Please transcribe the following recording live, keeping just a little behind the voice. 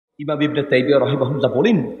ইমাম ইবনে তাইমিয়া রাহিমাহুল্লাহ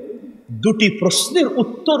বলেন, দুটি প্রশ্নের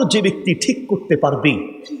উত্তর যে ব্যক্তি ঠিক করতে পারবে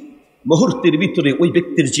মুহূর্তের ভিতরে ওই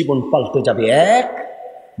ব্যক্তির জীবন পাল্টে যাবে। এক,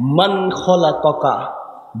 মান খলাকাকা।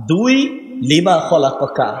 দুই, লিমা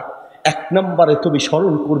খলাকাকা। এক নম্বরে তুমি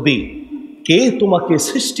স্মরণ করবে কে তোমাকে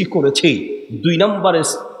সৃষ্টি করেছে। দুই নম্বরে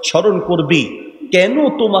স্মরণ করবে কেন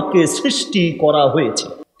তোমাকে সৃষ্টি করা হয়েছে।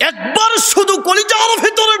 একবার শুধু কলিজার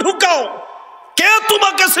ভিতরে ঢুকাও, কে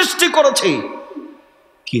তোমাকে সৃষ্টি করেছে,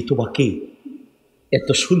 কে তোমাকে এত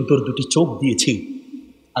সুন্দর দুটি চোখ দিয়েছে।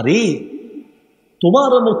 আরে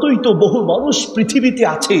তোমার মতোই তো বহু মানুষ পৃথিবীতে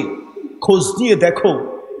আছে, খোঁজ নিয়ে দেখো,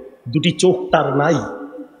 দুটি চোখ তার নাই,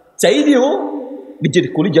 চাইলেও নিজের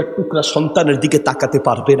কলিজার টুকরা সন্তানের দিকে তাকাতে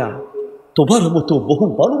পারবে না। তোমার মতো বহু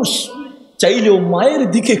মানুষ চাইলেও মায়ের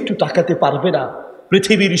দিকে একটু তাকাতে পারবে না।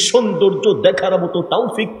 পৃথিবীর সৌন্দর্য দেখার মতো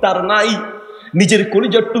তৌফিক তার নাই, নিজের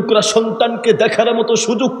কলিজার টুকরা সন্তানকে দেখার মতো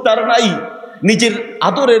সুযোগ তার নাই, নিজের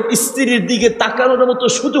আদরের স্ত্রীর দিকে তাকানোর মতো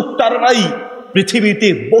সুযোগ তার নাই। পৃথিবীতে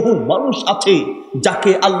বহু মানুষ আছে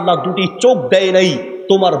যাকে আল্লাহ দুটি চোখ দেয় নাই।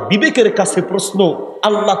 তোমার বিবেকের কাছে প্রশ্ন,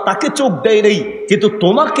 আল্লাহ তাকে চোখ দেয় নাই, কিন্তু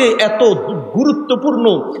তোমাকে এত গুরুত্বপূর্ণ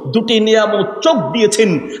দুটি নিয়ামত চোখ দিয়েছেন।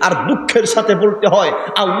 আর দুঃখের সাথে বলতে হয়,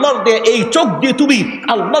 আল্লাহর দেয়া এই চোখ দিয়ে তুমি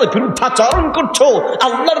আল্লাহর বিরুদ্ধাচরণ করছো,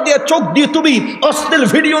 আল্লাহর দেয়া চোখ দিয়ে তুমি অশ্লীল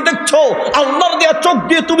ভিডিও দেখছো, আল্লাহর দেয়া চোখ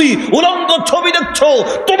দিয়ে তুমি উলঙ্গ ছবি দেখছো।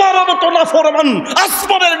 তোমার মতো নাফরমান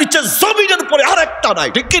আসমানের নিচে জমিনের পরে আরেকটা নাই,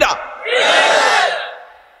 ঠিক কিনা?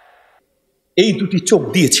 এই দুটি চোখ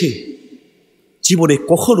দিয়েছে, জীবনে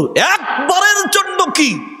কখনো একবারের জন্য কি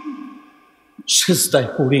সিজদায়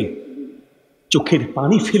পড়ে চোখের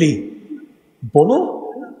পানি ফেলে বলো,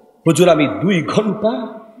 হুজুর আমি 2 ঘন্টা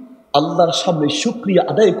আল্লাহর সামনে শুকরিয়া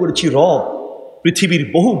আদায় করেছি, রব পৃথিবীর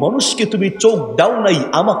বহু মানুষকে তুমি চোখ দাও নাই,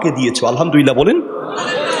 আমাকে দিয়েছো, আলহামদুলিল্লাহ বলেন।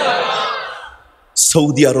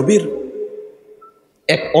 সৌদি আরবের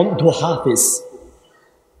এক অন্ধ হাফেজ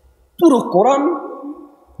পুরো কোরআন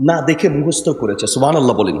না দেখে মুখস্থ করেছে,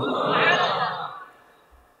 সুবহানাল্লাহ বলেন।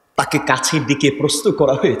 তাকে কাছের দিকে প্রশ্ন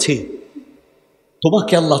করা হয়েছে,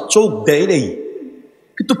 তোমাকে আল্লাহ চোখ দেয় নাই,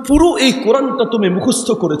 কিন্তু পুরো এই কোরআনটা তুমি মুখস্থ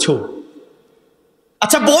করেছো,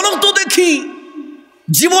 আচ্ছা বলো তো দেখি,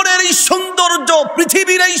 জীবনের এই সৌন্দর্য,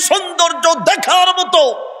 পৃথিবীর এই সৌন্দর্য দেখার মতো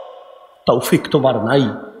তৌফিক তোমার নাই,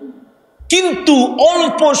 কিন্তু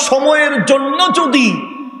অল্প সময়ের জন্য যদি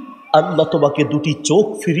আল্লাহ তোমাকে দুটি চোখ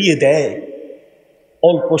ফিরিয়ে দেয়,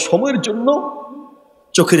 অল্প সময়ের জন্য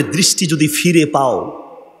চোখের দৃষ্টি যদি ফিরে পাও,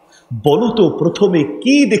 বলো তো প্রথমে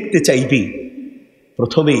কি দেখতে চাইবে?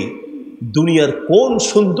 প্রথমে দুনিয়ার কোন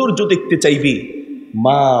সৌন্দর্য দেখতে চাইবে?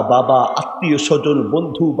 মা বাবা, আত্মীয় স্বজন,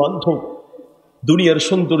 বন্ধু বান্ধব, দুনিয়ার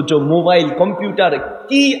সৌন্দর্য, মোবাইল, কম্পিউটার,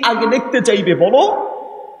 কি আগে দেখতে চাইবে বলো?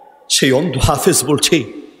 সেই অন্ধ হাফেজ বলছে,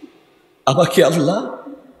 আমাকে আল্লাহ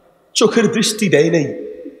চোখের দৃষ্টি দেয় নাই,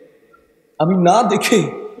 আমি না দেখে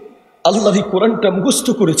আল্লাহর এই কোরআনটা মুখস্থ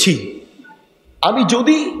করেছি, আমি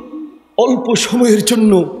যদি অল্প সময়ের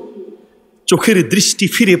জন্য চোখের দৃষ্টি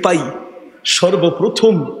ফিরে পাই,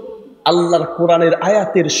 সর্বপ্রথম আল্লাহর কোরআনের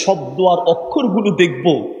আয়াতের শব্দ আর অক্ষরগুলো দেখব,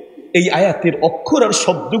 এই আয়াতের অক্ষর আর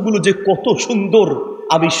শব্দগুলো যে কত সুন্দর,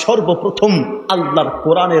 আমি সর্বপ্রথম আল্লাহর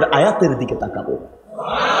কোরআনের আয়াতের দিকে তাকাবো।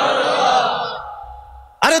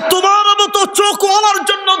 আরে তোমার মতো চোখওয়ালার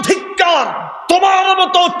জন্য ধিক্কার, তোমার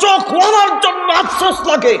মতো চোখওয়ালার জন্য আফসোস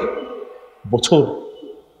লাগে। বছর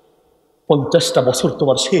 50টা বছর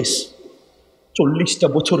তোমার শেষ, 40টা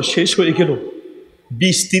বছর শেষ হয়ে গেল,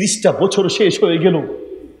 20-30টা বছর শেষ হয়ে গেল।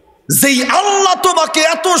 যেই আল্লাহ তোমাকে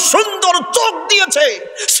এত সুন্দর চোখ দিয়েছে,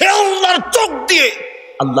 সে আল্লাহর চোখ দিয়ে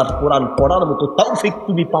আল্লাহর কোরআন পড়ার মতো তৌফিক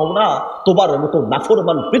তুমি পাও না। তোমার মতো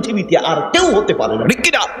নাফরমান পৃথিবীতে আর কেউ হতে পারে না, ঠিক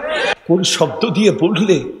কিনা? কোন শব্দ দিয়ে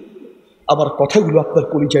বললে আমার কথাগুলো আপনার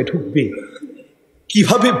কলিজায় ঢুকবে?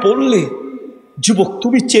 কিভাবে বললে যুবক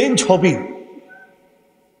তুমি চেঞ্জ হবে?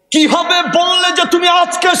 কিভাবে বললে যে তুমি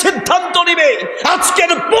আজকে সিদ্ধান্ত নিবে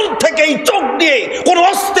আজকের পর থেকে এই চোখ দিয়ে কোন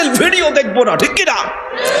অশ্লীল ভিডিও দেখবো না, ঠিক কিনা?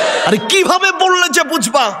 আরে কিভাবে বললে যে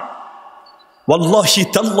বুঝবা? ওয়াল্লাহি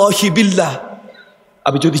তাল্লাহি বিল্লাহ,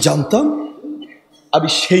 আমি যদি জানতাম আমি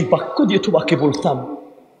সেই বাক্য দিয়ে তোমাকে বলতাম,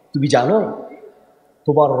 তুমি জানো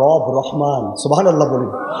তোমার রব রহমান, সুবহানাল্লাহ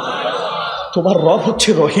বলেন। তোমার রব হচ্ছে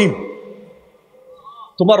রহিম,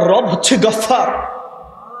 তোমার রব হচ্ছে গফফার।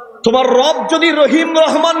 তোমার রব যদি রহিম,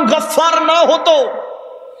 রহমান, গফফার না হতো,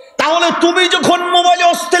 তাহলে তুমি যখন মোবাইলে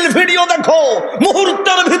অশ্লীল ভিডিও দেখো,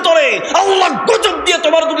 মুহূর্তের ভিতরে আল্লাহ গজব দিয়ে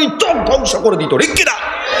তোমার দুটি চোখ ধ্বংস করে দিত, ঠিক কিনা?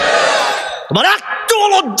 তোমার একটু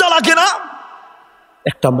লজ্জা লাগে না?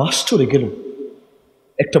 একটা মাস চলে গেল,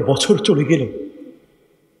 একটা বছর চলে গেল,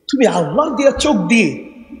 তুমি আল্লাহ দিয়া চোখ দিয়ে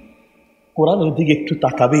কোরআনের দিকে একটু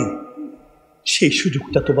তাকাবে, সেই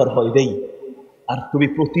সুযোগটা তোমার হয় নাই। আর তুমি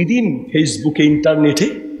প্রতিদিন ফেসবুকে, ইন্টারনেটে,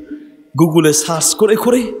 গুগলে সার্চ করে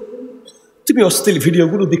করে তুমি অশ্লীল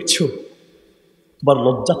ভিডিওগুলো দেখছো। তোমার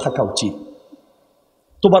লজ্জা থাকা উচিত,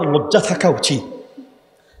 তোমার লজ্জা থাকা উচিত,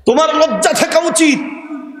 তোমার লজ্জা থাকা উচিত।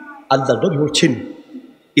 আল্লাহ নবী বলছেন,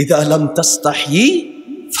 ইযা লাম তাস্তাহি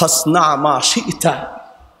ফাসনা মা শি'তা।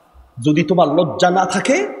 যদি তোমার লজ্জা না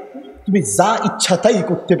থাকে তুমি যা ইচ্ছা তাই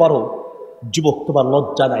করতে পারো। যুবক, তোমার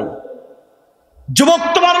লজ্জা নাই, যুবক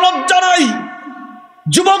তোমার লজ্জা নাই।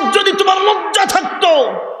 যুবক, যদি তোমার লজ্জা থাকতো,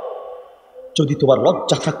 যদি তোমার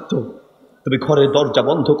লজ্জা থাকতো তুমি ঘরের দরজা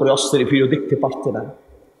বন্ধ করে অশ্লীল ভিডিও দেখতে পারতে না।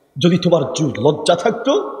 যদি তোমার লজ্জা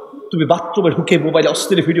থাকতো তুমি বাথরুমে ঢুকে মোবাইলে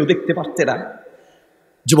অশ্লীল ভিডিও দেখতে পারতে না।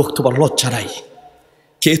 যুবক, তোমার লজ্জা নাই।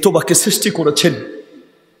 কে তোমাকে সৃষ্টি করেছেন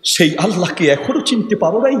সেই আল্লাহকে এখনো চিনতে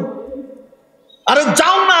পারো নাই? আরে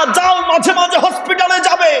যাও না, যাও, মাঝে মাঝে হসপিটালে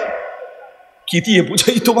যাবে। কি দিয়ে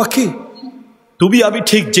বুঝাই তোমাকে? তুমি আমি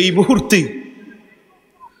ঠিক যেই মুহূর্তে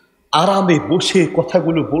আরামে বসে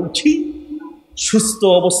কথাগুলো বলছি, সুস্থ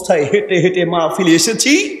অবস্থায় হেঁটে হেঁটে মাহফিলে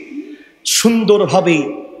এসেছি, সুন্দরভাবে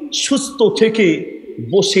সুস্থ থেকে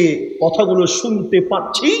বসে কথাগুলো শুনতে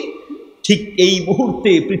পাচ্ছি, ঠিক এই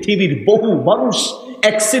মুহূর্তে পৃথিবীর বহু মানুষ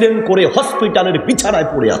অ্যাক্সিডেন্ট করে হসপিটালের বিছানায়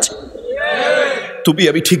পড়ে আছে। তুমি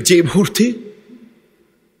আমি ঠিক যে মুহূর্তে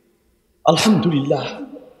আলহামদুলিল্লাহ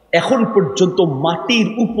এখন পর্যন্ত মাটির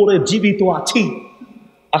উপরে জীবিত আছি।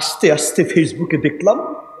 আস্তে আস্তে ফেসবুকে দেখলাম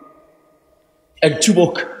এক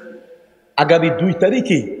যুবক আগামী 2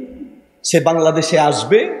 তারিখে সে বাংলাদেশে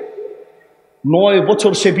আসবে। 9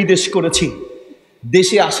 বছর সে বিদেশ করেছে,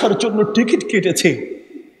 দেশে আসার জন্য টিকিট কেটেছে,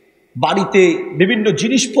 বাড়িতে বিভিন্ন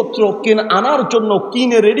জিনিসপত্র আনার জন্য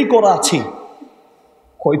কিনে রেডি করা আছে।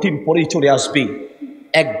 কয়দিন পরেই চলে আসবে।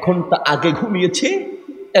 1 ঘন্টা আগে ঘুমিয়েছে,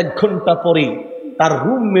 1 ঘন্টা পরে তার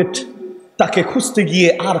রুমমেট তাকে খুঁজতে গিয়ে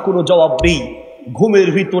আর কোনো জবাব নেই। ঘুমের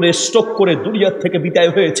ভিতরে স্ট্রোক করে দুনিয়ার থেকে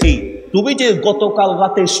বিদায় হয়েছে। তুমি যে গতকাল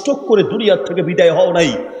রাতে স্ট্রোক করে দুনিয়ার থেকে বিদায় হও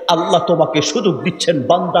নাই, আল্লাহ তোমাকে সুযোগ দিচ্ছেন,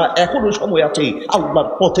 বান্দা এখনো সময় আছে, আল্লাহর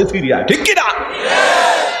পথে ফিরে আয়। ঠিক কিনা?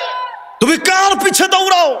 তুমি কার পিছে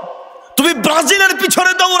দৌড়াও? তুমি ব্রাজিলের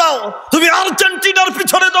পিছনে দৌড়াও, তুমি আর্জেন্টিনার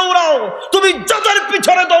পিছনে দৌড়াও, তুমি যাদের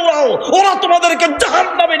পিছনে দৌড়াও, ওরা তোমাদেরকে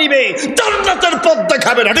জাহান্নামে নিবে, জান্নাতের পথ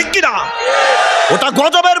দেখাবে না। ঠিক কিনা? ওটা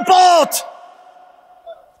গজবের পথ,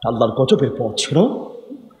 আল্লাহর গজবের পথ। শোনো,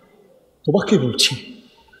 তোমাকে বলছি,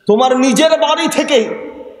 তোমার নিজের বাড়ি থেকে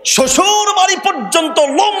শ্বশুর বাড়ি পর্যন্ত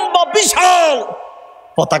লম্বা বিশাল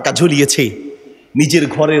পতাকা ঝুলিয়েছে, নিজের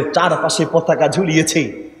ঘরের চারপাশে পতাকা ঝুলিয়েছে,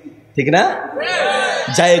 ঠিক না?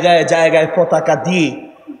 জায়গায় জায়গায় পতাকা দিয়ে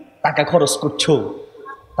টাকা খরচ করছো।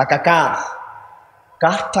 টাকা কার?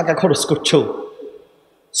 কার টাকা খরচ করছো?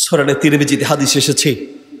 সুনানে তিরমিজিতে হাদিস এসেছে,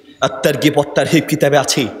 আত-তারগিব ওয়াত-তারহিব কিতাবে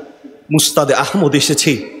আছে, মুসনাদে আহমদ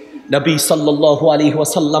এসেছে, নবী সাল্লাল্লাহু আলাইহি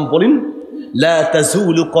ওয়াসাল্লাম বলেন, লা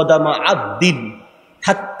তাজুলু কদামা আবদিন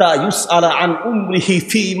হাত্তা ইউসআলা আন উমরিহি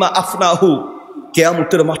ফীমা আফনাহু।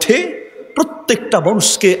 কিয়ামতের মাঠে প্রত্যেকটা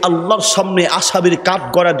মানুষকে আল্লাহর সামনে আসামির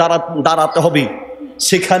কাঠগড়ায় দাঁড়াতে হবে।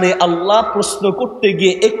 সেখানে আল্লাহ প্রশ্ন করতে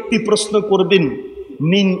গিয়ে একটি প্রশ্ন করবেন,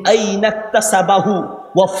 মিন আইনা ইকতাসাবাহু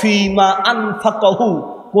ওয়া ফীমা আনফাকাহু।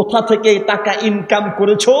 কোথা থেকে টাকা ইনকাম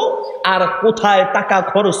করেছো আর কোথায় টাকা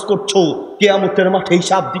খরচ করছো। কিয়ামতের মাঠে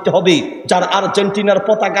হিসাব দিতে হবে। যার আর্জেন্টিনার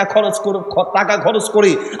টাকা খরচ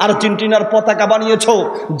করে আর্জেন্টিনার পতাকা বানিয়েছো,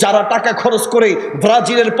 যারা টাকা খরচ করে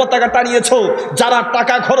ব্রাজিলের পতাকা টানিয়েছো, যারা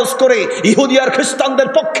টাকা খরচ করে ইহুদি আর খ্রিস্টানদের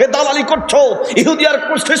পক্ষে দালালি করছো, ইহুদি আর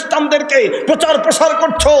খ্রিস্টানদেরকে প্রচার প্রসার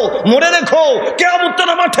করছো, মনে রেখো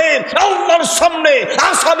কিয়ামতের মাঠে আল্লাহর সামনে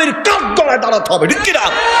আসামির কাঠগড়ায় দাঁড়াতে হবে। ঠিক কিনা?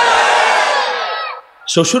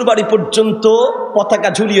 শ্বশুর বাড়ি পর্যন্ত পতাকা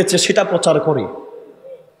ঝুলিয়েছে, সেটা প্রচার করে,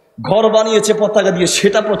 ঘর বানিয়েছে পতাকা দিয়ে,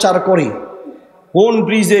 সেটা প্রচার করে, কোন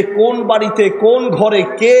ব্রিজে, কোন বাড়িতে, কোন ঘরে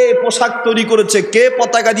কে পোশাক তৈরি করেছে, কে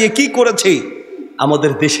পতাকা দিয়ে কি করেছে।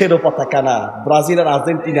 আমাদের দেশেরও পতাকা না, ব্রাজিল আর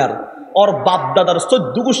আর্জেন্টিনার। ওর বাপ দাদার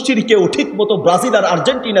 14 গোষ্ঠীর কেউ ঠিক মতো ব্রাজিল আর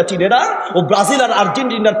আর্জেন্টিনা চিনে না, ও ব্রাজিল আর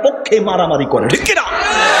আর্জেন্টিনার পক্ষে মারামারি করে। ঠিক কিনা?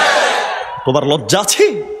 তোমার লজ্জা আছে?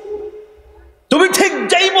 তুমি ঠিক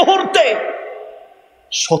যেই মুহূর্তে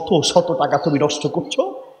শত শত টাকা তুমি নষ্ট করছো,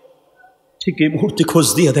 ঠিক এই মুহূর্তে খোঁজ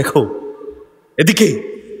দিয়ে দেখো, এদিকে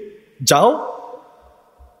যাও,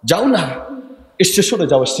 যাও না, স্টেশনে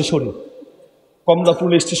যাও, স্টেশনে, কমলাপুর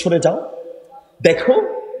স্টেশনে যাও, দেখো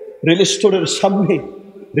রেল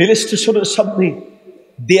স্টেশনের সামনে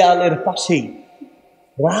দেয়ালের পাশেই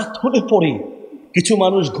রাত হলে পরে কিছু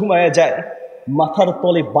মানুষ ঘুমায় যায়, মাথার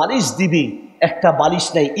তলে বালিশ দিবে, একটা বালিশ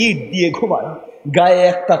নাই, ইট দিয়ে ঘুমায়, গায়ে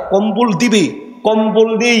একটা কম্বল দিবে, কম্বল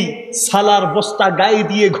নেই, সালার বস্তা গায়ে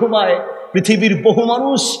দিয়ে ঘুমায়, পৃথিবীর বহু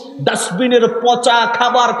মানুষ ডাস্টবিনের পচা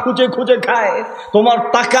খাবার খুঁজে খুঁজে খায়। তোমার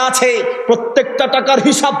টাকা আছে, প্রত্যেকটা টাকার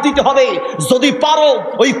হিসাব দিতে হবে। যদি পারো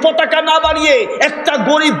ওই পতাকা না বানিয়ে একটা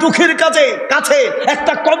গরিব দুঃখীর কাছে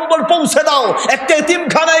একটা কম্বল পৌঁছে দাও, একটা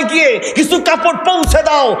এতিমখানায় গিয়ে কিছু কাপড় পৌঁছে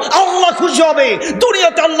দাও, আল্লাহ খুশি হবে,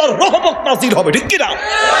 দুনিয়াতে আল্লাহর রহমত নাজির হবে। ঠিক কিনা?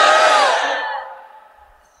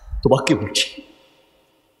 তোমাকে বলছি,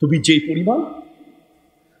 তুমি যেই পরিমাণ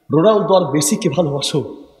রোনালদো আর মেসিকে ভালোবাসো,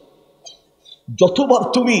 যতবার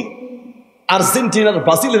তুমি আর্জেন্টিনার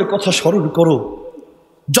ব্রাজিলের কথা স্মরণ করো,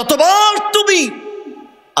 যতবার তুমি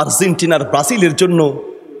আর্জেন্টিনার ব্রাজিলের জন্য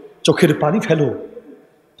চোখের পানি ফেলো,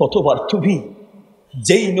 ততবার তুমি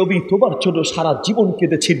যেই নবী তোমার জন্য সারা জীবন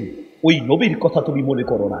কেঁদেছেন ওই নবীর কথা তুমি মনে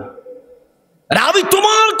করো না। আর আমি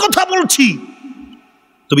তোমার কথা বলছি,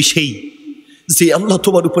 তুমি সেই যে আল্লাহ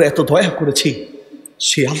তোমার উপর এত দয়া করেছে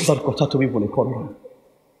সেই আল্লাহর কথা তুমি মনে করো না।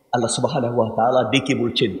 আল্লাহ সুবহানাহু ওয়া তাআলা ডেকে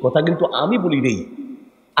বলছেন, কথা কিন্তু আমি বলি নেই।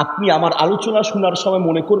 আপনি আমার আলোচনা শোনার সময়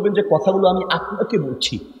মনে করবেন যে কথাগুলো আমি আপনাকে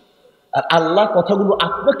বলছি, আর আল্লাহ কথাগুলো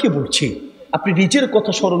আপনাকে বলছে। আপনি নিজের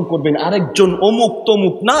কথা স্মরণ করবেন, আরেকজন অমুক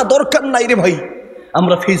তমুক না, দরকার নাই রে ভাই।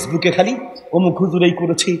 আমরা ফেসবুকে খালি অমুক হুজুর এই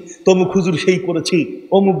করেছে, তমুক হুজুর সেই করেছে,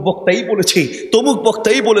 অমুক বক্তা এই বলেছে, তমুক বক্তা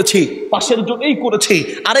এই বলেছে, পাশের জন এই করেছে,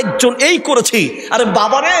 আরেকজন এই করেছে। আরে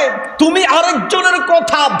বাবারে, তুমি আরেকজনের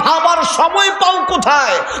কথা ভাবার সময় পাও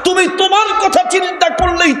কোথায়? তুমি তোমার কথা চিন্তা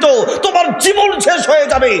করলেই তো তোমার জীবন শেষ হয়ে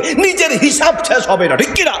যাবে, নিজের হিসাব শেষ হবে না।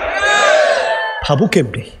 ঠিক কিনা? ভাবু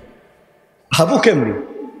কেমনি, ভাবু কেমনি।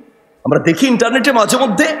 আমরা দেখি ইন্টারনেটে মাঝে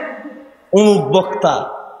মধ্যে অমুক বক্তা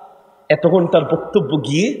এত ঘন্টার বক্তব্য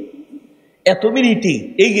গিয়ে এত মিনিটে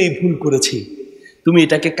এই ভুল করেছে। তুমি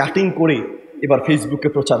এটাকে কাটিং করে এবার ফেসবুকে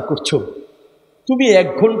প্রচার করছো। তুমি 1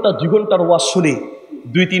 ঘন্টা 2 ঘন্টার ওয়াজ শুনে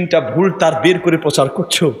 2-3টা ভুল তার বের করে প্রচার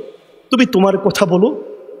করছো। তুমি তোমার কথা বলো,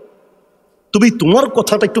 তুমি তোমার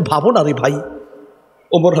কথাটা একটু ভাবো না রে ভাই।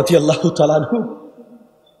 ওমর রাদিয়াল্লাহু তাআলা আনহু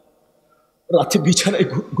রাতে বিছানায়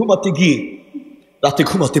ঘুমাতে গিয়ে রাতে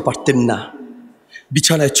ঘুমাতে পারতেন না,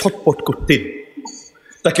 বিছানায় ছটপট করতেন।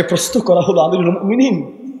 তাকে প্রশ্ন করা হলো, আমিরুল মুমিনিন,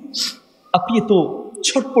 আপনি তো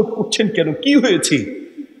ছটপট করছেন কেন, কি হয়েছে?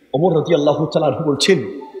 ওমর রাদিয়াল্লাহু তাআলা বলছেন,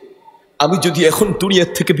 আমি যদি এখন দুনিয়ার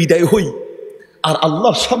থেকে বিদায় হই আর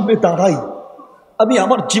আল্লাহর সামনে দাঁড়াই, আমি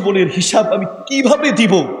আমার জীবনের হিসাব আমি কিভাবে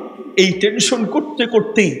দিব, এই টেনশন করতে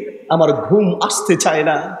করতে আমার ঘুম আসতে চায়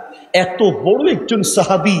না। এত বড় একজন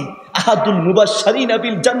সাহাবী, আহাদুল মুবাশশিরিনা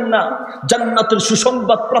বিল জান্নাহ, জান্নাতের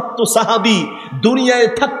সুসংবাদ প্রাপ্ত সাহাবী, দুনিয়ায়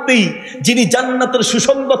থাকতেই যিনি জান্নাতের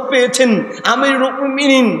সুসংবাদ পেয়েছেন, আমিরুল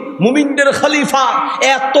মুমিনিন, মুমিনদের খলিফা,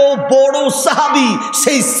 এত বড় সাহাবী,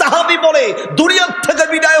 সেই সাহাবী বলে দুনিয়ার থেকে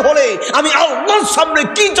বিদায় হলে আমি আল্লাহর সামনে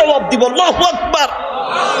কি জবাব দিব? আল্লাহু আকবার।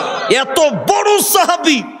 এত বড়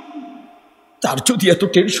সাহাবী, তার যদি এত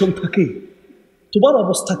টেনশন থাকে, তোমার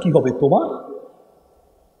অবস্থা কি হবে? তোমার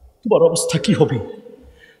অবস্থা কি হবে?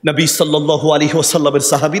 নবী সাল্লাল্লাহু আলাইহি ওয়াসাল্লামের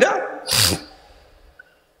সাহাবীরা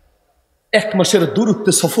 1 মাসের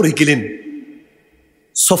দূরত্বে সফরে গেলেন।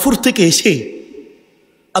 সফর থেকে এসে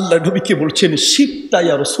আল্লাহ নবীকে বলছেন, শিবতা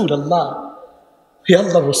ইয়া রাসূলুল্লাহ, হে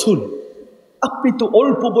আল্লাহর রাসূল, আপনি তো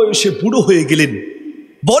অল্প বয়সে বুড়ো হয়ে গেলেন,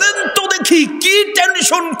 বলেন তো দেখি কি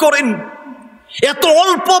টেনশন করেন? এত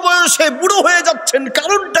অল্প বয়সে বুড়ো হয়ে যাচ্ছেন,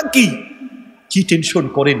 কারণটা কি? কি টেনশন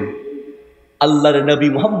করেন? আল্লাহর নবী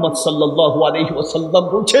মুহাম্মদ সাল্লাল্লাহু আলাইহি ওয়াসাল্লাম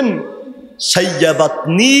বলছেন,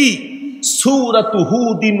 সাইয়াবাতনি সূরাতু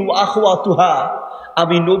হুদিন ওয়া আখওয়াতুহা,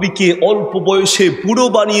 আমি নবীকে অল্প বয়সে বুড়ো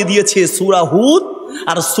বানিয়ে দিয়েছে সূরা হুদ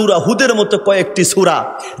আর সূরা হুদের মতো কয়েকটি সূরা,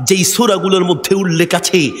 যেই সূরাগুলোর মধ্যে উল্লেখ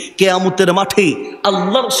আছে কিয়ামতের মাঠে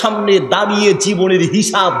আল্লাহর সামনে দাঁড়িয়ে জীবনের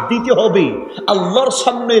হিসাব দিতে হবে, আল্লাহর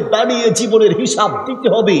সামনে দাঁড়িয়ে জীবনের হিসাব দিতে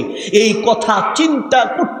হবে। এই কথা চিন্তা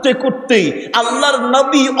করতে করতে আল্লাহর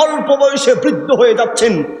নবী অল্প বয়সে বৃদ্ধ হয়ে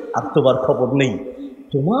যাচ্ছেন, আর তোমার খবর নেই।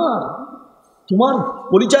 তোমার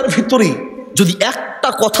পরিচয়ের ভিতরে যদি একটা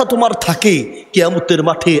কথা তোমার থাকে, কিয়ামতের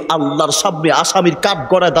মাঠে আল্লাহর সামনে আসামির কাঠ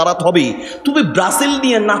গড়ায় দাঁড়াতে হবে। তুমি ব্রাজিল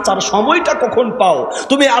নিয়ে নাচার সময়টা কখন পাও?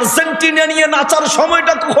 তুমি আর্জেন্টিনা নিয়ে নাচার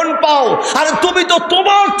সময়টা কখন পাও? আর তুমি তো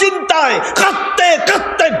তোমার চিন্তায় কাঁদতে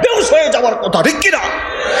কাঁদতে বেহুশ হয়ে যাওয়ার কথা, ঠিক কিনা?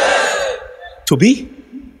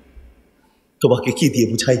 তোমাকে কি দিয়ে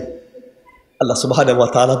বুঝাই? আল্লাহ সুবহানাহু ওয়া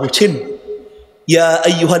তাআলা বলছেন, ইয়া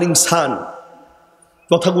আইয়ুহাল ইনসান,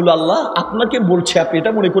 কথাগুলো আল্লাহ আপনাকে বলছে, আপনি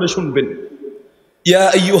এটা মনে করে শুনবেন। ইয়া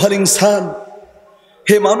আইয়ুহাল ইনসান,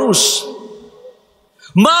 হে মানুষ,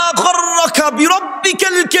 মা গররাকা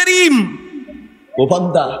বিরাব্বিকাল কারীম, ও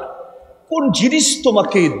বান্দা, কোন জিনিস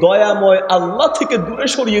তোমাকে দয়াময় আল্লাহ থেকে দূরে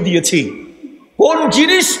সরিয়ে দিয়েছে? কোন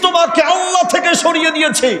জিনিস তোমাকে আল্লাহ থেকে সরিয়ে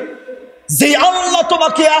দিয়েছে? যে আল্লাহ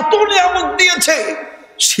তোমাকে এত নিয়ামত দিয়েছে,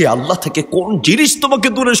 সে আল্লাহ থেকে কোন জিনিস তোমাকে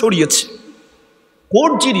দূরে সরিয়েছে? কোন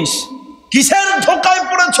জিনিস? কিসের ধোকায়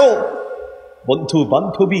পড়েছ? বন্ধু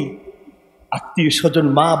বান্ধবী, আত্মীয় স্বজন,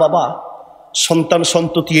 মা বাবা, সন্তান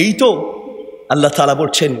সন্ততি, এই তো আল্লাহ তাআলা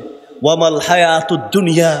বলছেন ওয়ামাল হায়াতুদ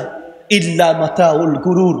দুনিয়া ইল্লা মাতাউল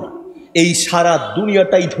গুরুর। এই সারা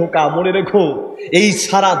দুনিয়াটাই ধোঁকা, মনে রেখো, এই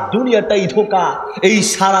সারা দুনিয়াটাই ধোঁকা, এই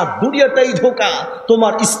সারা দুনিয়াটাই ধোঁকা।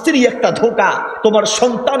 তোমার স্ত্রী একটা ধোঁকা, তোমার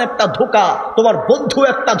সন্তান একটা ধোঁকা, তোমার বন্ধু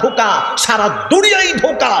একটা ধোঁকা, সারা দুনিয়াই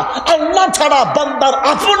ধোঁকা। আল্লাহ ছাড়া বান্দার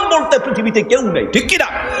আপন বলতে পৃথিবীতে কেউ নেই, ঠিক কিনা?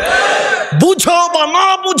 বুঝো বা না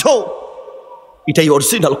বুঝো, এটাই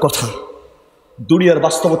অরিজিনাল কথা। দুনিয়ার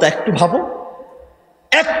বাস্তবতা একটু ভাবো,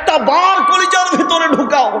 একটা বার কলিজার ভিতরে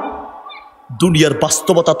ঢুকাও। দুনিয়ার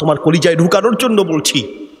বাস্তবতা তোমার কলিজায় ঢুকানোর জন্য বলছি।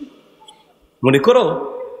 মনে করো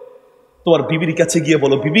তোমার বিবির কাছে গিয়ে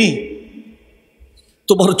বলো, বিবি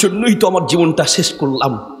তোমার জন্যই তো আমার জীবনটা শেষ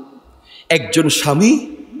করলাম। একজন স্বামী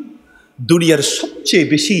দুনিয়ার সবচেয়ে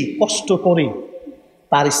বেশি কষ্ট করে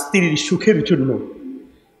তার স্ত্রীর সুখের জন্য,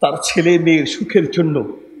 তার ছেলে মেয়ের সুখের জন্য।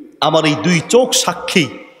 আমার এই দুই চোখ সাক্ষী,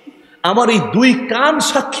 আমার এই দুই কান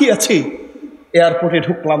সাক্ষী আছে। এয়ারপোর্টে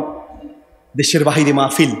ঢুকলাম, দেশের বাইরে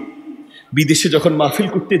মাহফিল, বিদেশে যখন মাহফিল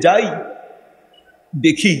করতে যাই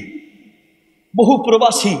দেখি বহু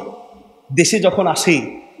প্রবাসী দেশে যখন আসে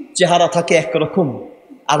চেহারা থাকে একরকম,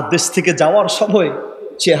 আর দেশ থেকে যাওয়ার সময়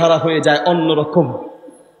চেহারা হয়ে যায় অন্যরকম।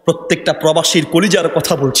 প্রত্যেকটা প্রবাসীর কলিজার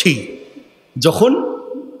কথা বলছি। যখন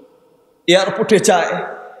এয়ারপোর্টে যায়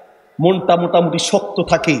মনটা মোটামুটি শক্ত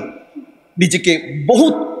থাকে, নিজেকে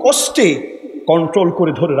বহুত কষ্টে কন্ট্রোল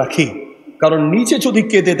করে ধরে রাখে। কারণ নিজে যদি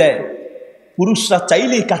কেঁদে দেয়, পুরুষরা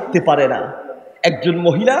চাইলেই কাঁদতে পারে না। একজন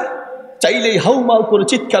মহিলা চাইলেই হাউমাউ করে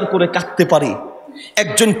চিৎকার করে কাঁদতে পারে,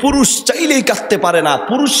 একজন পুরুষ চাইলেই কাঁদতে পারে না।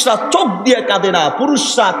 পুরুষরা চোখ দিয়ে কাঁদে না,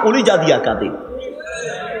 পুরুষরা কলিজা দিয়া কাঁদে।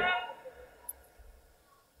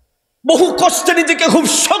 বহু কষ্টে নিজেকে খুব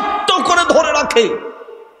শক্ত করে ধরে রাখে।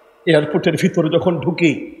 এয়ারপোর্টের ভিতরে যখন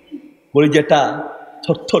ঢুকে কলিজাটা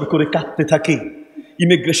থরথর করে কাঁদতে থাকে।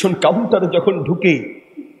 ইমিগ্রেশন কাউন্টারে যখন ঢুকে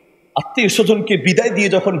আত্মীয় স্বজনকে বিদায় দিয়ে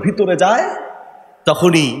যখন ভিতরে যায়,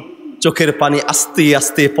 তখনই চোখের পানি আস্তে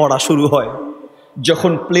আস্তে পড়া শুরু হয়।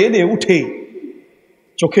 যখন প্লেনে উঠে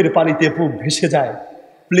চোখের পানিতে বুক ভেসে যায়।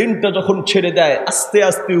 প্লেনটা যখন ছেড়ে দেয় আস্তে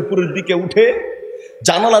আস্তে উপরের দিকে উঠে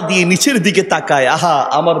জানালা দিয়ে নিচের দিকে তাকায়, আহা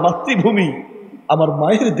আমার মাতৃভূমি, আমার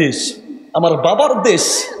মায়ের দেশ, আমার বাবার দেশ,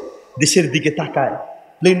 দেশের দিকে তাকায়।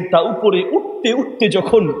 প্লেনটা উপরে উঠতে উঠতে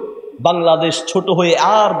যখন বাংলাদেশ ছোট হয়ে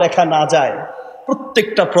আর দেখা না যায়,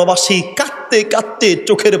 প্রত্যেকটা প্রবাসী কাঁদতে কাঁদতে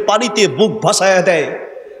চোখের পানিতে বুক ভাসায়া দেয়।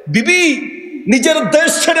 বিবি নিজের দেশ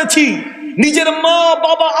ছেড়েছি, নিজের মা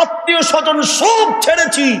বাবা আত্মীয় স্বজন সব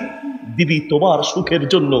ছেড়েছি, বিবি তোমার সুখের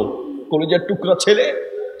জন্য, কলিজার টুকরা ছেলে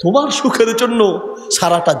তোমার সুখের জন্য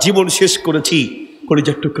সারাটা জীবন শেষ করেছি।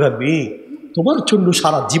 কলিজার টুকরা মেয়ে তোমার জন্য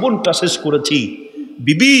সারা জীবনটা শেষ করেছি।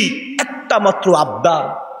 বিবি একটা মাত্র আবদার,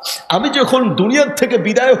 আমি যখন দুনিয়ার থেকে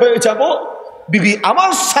বিদায় হয়ে যাব, বিবি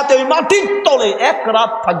আমার সাথে ওই মাটির তলে এক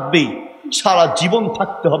রাত থাকবে, সারা জীবন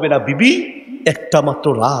থাকতে হবে না। বিবি একটা মাত্র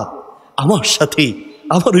রাত আমার সাথে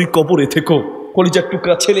আমার ওই কবরে থেকো। কলিজার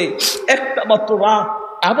টুকরা ছেলে একটা মাত্র রাত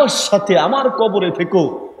আমার সাথে আমার কবরে থেকো।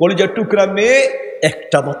 কলিজার টুকরা মেয়ে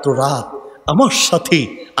একটা মাত্র রাত আমার সাথে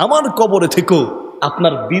আমার কবরে থেকো।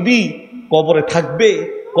 আপনার বিবি কবরে থাকবে,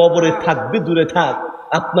 কবরে থাকবে দূরে থাক,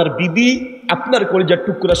 আপনার বিবি আপনার কলিজার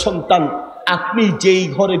টুকরা সন্তান আপনি যেই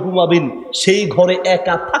ঘরে ঘুমাবেন সেই ঘরে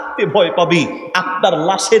একা থাকতে ভয় পাবে, আপনার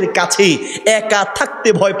লাশের কাছে একা থাকতে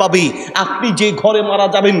ভয় পাবে। আপনি যে ঘরে মারা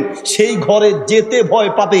যাবেন সেই ঘরে যেতে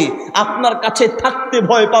ভয় পাবে, আপনার কাছে থাকতে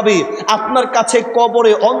ভয় পাবে, আপনার কাছে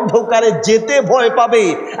কবরে অন্ধকারে যেতে ভয় পাবে।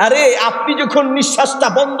 আরে আপনি যখন নিঃশ্বাসটা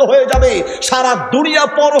বন্ধ হয়ে যাবে, সারা দুনিয়া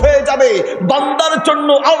পর হয়ে যাবে। বান্দার জন্য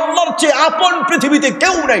আল্লাহর চেয়ে আপন পৃথিবীতে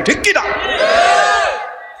কেউ নাই, ঠিক কিনা?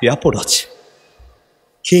 আপন আছে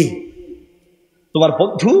কে? তোমার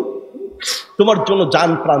বন্ধু তোমার জন্য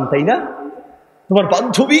জান প্রাণ, তাই না? তোমার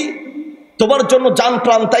বান্ধবী তোমার জন্য জান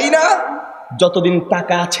প্রাণ, তাই না? যতদিন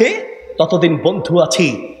টাকা আছে ততদিন বন্ধু আছে,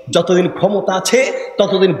 যতদিন ক্ষমতা আছে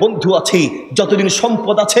ততদিন বন্ধু আছে, যতদিন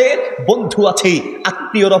সম্পদ আছে বন্ধু আছে।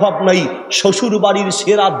 আত্মীয়র অভাব নাই, শ্বশুর বাড়ির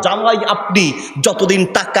সেরা জামাই আপনি। যতদিন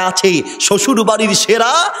টাকা আছে শ্বশুর বাড়ির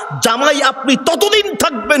সেরা জামাই আপনি ততদিন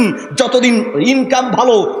থাকবেন, যতদিন ইনকাম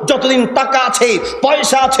ভালো, যতদিন টাকা আছে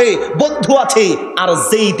পয়সা আছে বন্ধু আছে। আর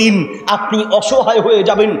যেই দিন আপনি অসহায় হয়ে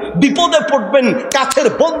যাবেন, বিপদে পড়বেন, কাছের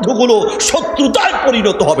বন্ধুগুলো শত্রুতায়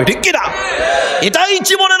পরিণত হবে, ঠিক কিনা? এটাই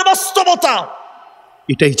জীবনের বাস্তবতা,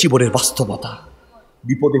 এটাই জীবনের বাস্তবতা।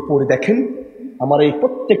 বিপদে পড়ে দেখেন, আমার এই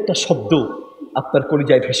প্রত্যেকটা শব্দ আপনার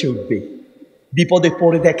কলিজায় ভেসে উঠবে। বিপদে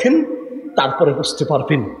পড়ে দেখেন, তারপরে বুঝতে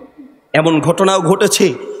পারবেন। এমন ঘটনাও ঘটেছে,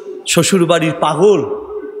 শ্বশুর বাড়ির পাগল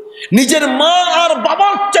নিজের মা আর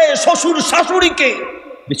বাবার চেয়ে শ্বশুর শাশুড়িকে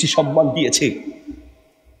বেশি সম্মান দিয়েছে।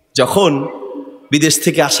 যখন বিদেশ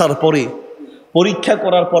থেকে আসার পরে পরীক্ষা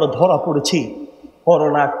করার পর ধরা পড়েছে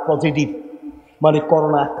করোনা পজিটিভ, মানে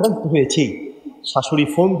করোনা আক্রান্ত হয়েছে, শাশুড়ি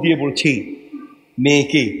ফোন দিয়ে বলছে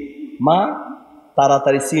মেয়েকে, মা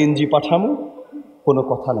তাড়াতাড়ি সিএনজি পাঠামো। কোনো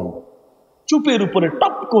কথা নাই, চুপের উপরে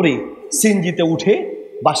টপ করে সিএনজিতে উঠে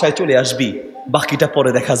বাসায় চলে আসবি, বাকিটা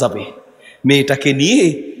পরে দেখা যাবে। মেয়েটাকে নিয়ে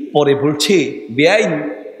পরে বলছে, বেআইন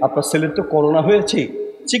আপনার ছেলের তো করোনা হয়েছে,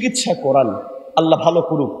 চিকিৎসা করান, আল্লাহ ভালো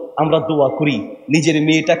করুক, আমরা দোয়া করি। নিজের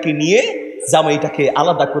মেয়েটাকে নিয়ে জামাইটাকে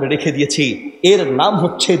আলাদা করে রেখে দিয়েছে। এর নাম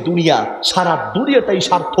হচ্ছে দুনিয়া। সারা দুনিয়াটাই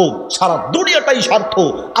স্বার্থ, সারা দুনিয়াটাই স্বার্থ।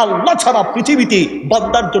 আল্লাহ ছাড়া পৃথিবীতে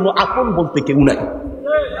বান্দার জন্য আপন বলতে কেউ নাই।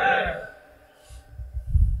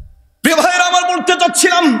 প্রিয় ভাইরা আমার, বলতে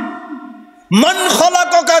চাচ্ছিলাম, মান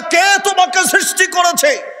খালাকাকা, কে তোমাকে সৃষ্টি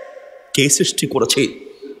করেছে? কে সৃষ্টি করেছে?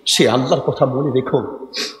 সে আল্লাহর কথা মনে রেখো।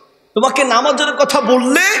 তোমাকে নামাজের কথা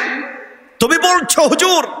বললে তুমি বলছো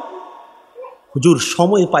হুজুর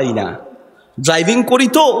সময় পাই না, ড্রাইভিং করি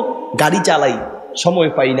তো গাড়ি চালাই, সময়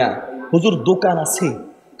পাই না। হুজুর দোকান আছে,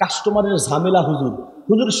 কাস্টমারের ঝামেলা,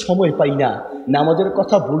 হুজুর সময় পাই না। নামাজের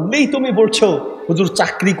কথা বললেই তুমি বলছো হুজুর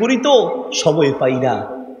চাকরি করি তো সময় পাই না।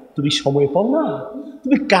 তুমি সময় পাও না?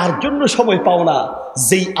 তুমি কার জন্য সময় পাও না?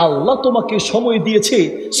 যেই আল্লাহ তোমাকে সময় দিয়েছে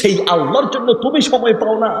সেই আল্লাহর জন্য তুমি সময়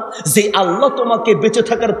পাও না। যে আল্লাহ তোমাকে বেঁচে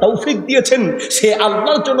থাকার তৌফিক দিয়েছেন সে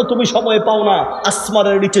আল্লাহর জন্য তুমি সময় পাও না।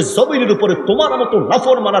 আসমানের নিচে জমিনের উপরে তোমার মতো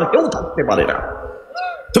নাফরমান কেউ থাকতে পারে না।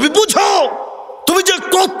 তুমি বুঝো তুমি যে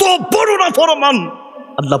কত বড় নাফরমান।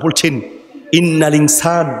 আল্লাহ বলছেন, ইন্নাল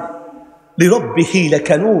ইনসান লিরাব্বিহি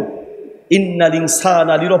লাকানুদ, ইন্নাল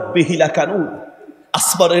ইনসানা লিরাব্বিহি লাকানুদ।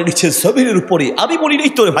 আসমানের নিচে জমিনের উপরে, আমি বলি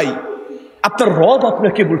নাই তোরে ভাই, আপনার রব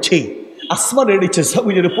আপনাকে বলছে আসমানের নিচে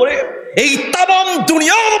জমিনের উপরে, এই তামাম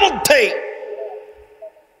দুনিয়ার মধ্যে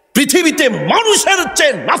পৃথিবীতে মানুষের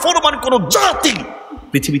চেয়ে নাফরমান কোন জাতি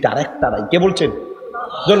পৃথিবীতে আরেকটা নাই। কে বলছেন?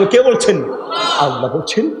 কে বলছেন? আল্লাহ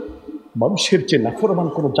বলছেন মানুষের চেয়ে নাফরমান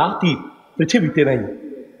কোন জাতি পৃথিবীতে নাই।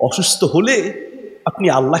 অসুস্থ হলে আপনি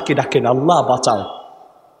আল্লাহকে ডাকেন, আল্লাহ বাঁচাও।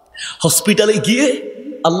 হসপিটালে গিয়ে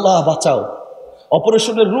আল্লাহ বাঁচাও।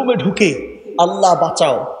 অপারেশনের রুমে ঢুকে আল্লাহ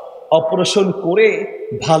বাঁচাও। অপারেশন করে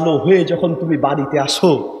ভালো হয়ে যখন তুমি বাড়িতে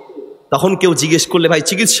আসো তখন কেউ জিজ্ঞেস করলে ভাই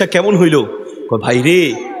চিকিৎসা কেমন হইল? ভাই রে,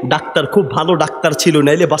 ডাক্তার খুব ভালো ডাক্তার ছিল,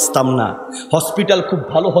 নাইলে বাঁচতাম না। হসপিটাল খুব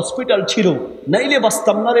ভালো হসপিটাল ছিল, নাইলে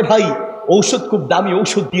বাঁচতাম না রে ভাই। ঔষধ খুব দামি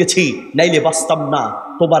ঔষধ দিয়েছি, নাইলে বাঁচতাম না।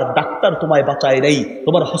 তোমার ডাক্তার তোমায় বাঁচায় নেই,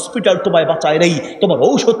 তোমার হসপিটাল তোমায় বাঁচায় নেই, তোমার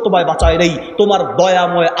ঔষধ তোমায় বাঁচায় নেই, তোমার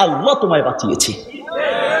দয়াময় আল্লাহ তোমায় বাঁচিয়েছে।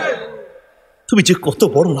 তুমি যে কত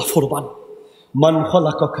বড় নাফরমান। মান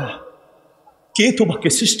খালাকাকা, কে তোমাকে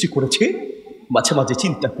সৃষ্টি করেছে? মাঝে মাঝে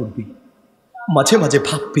চিন্তা করবি, মাঝে মাঝে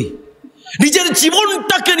ভাববি, নিজের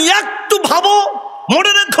জীবনটাকে নিয়ে একটু ভাবো।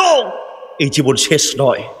 মনে রেখো এই জীবন শেষ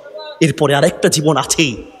নয়, এরপরে আরেকটা জীবন আছে।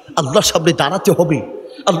 আল্লাহর সামনে দাঁড়াতে হবে,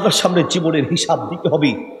 আল্লাহর সামনে জীবনের হিসাব দিতে হবে।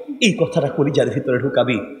 এই কথাটা কলিজার ভিতরে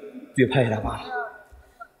ঢুকাবি। প্রিয় ভাইয়ের আমার,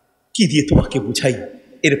 কি দিয়ে তোমাকে বুঝাই?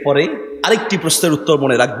 এরপরে আরেকটি প্রশ্নের উত্তর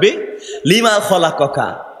মনে রাখবে, লিমা খালাকাকা,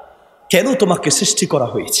 কেন তোমাকে সৃষ্টি করা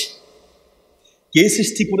হয়েছে? কে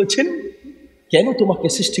সৃষ্টি করেছেন? কেন তোমাকে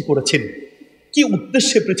সৃষ্টি করেছেন? কি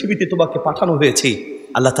উদ্দেশ্যে পৃথিবীতে তোমাকে পাঠানো হয়েছে?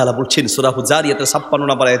 আল্লাহ তাআলা বলছেন সূরা হুজারিয়াতের 56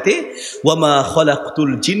 নম্বর আয়াতে, ওয়ামা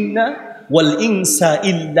খালাকতুল জিন্না ওয়াল ইনসা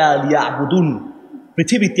ইল্লা লিয়াবুদুন।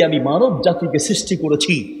 পৃথিবীতে আমি মানব জাতিকে সৃষ্টি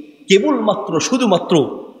করেছি কেবলমাত্র শুধুমাত্র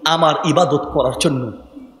আমার ইবাদত করার জন্য।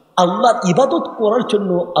 আল্লাহর ইবাদত করার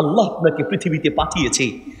জন্য আল্লাহ আপনাকে পৃথিবীতে পাঠিয়েছে।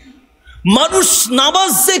 মানুষ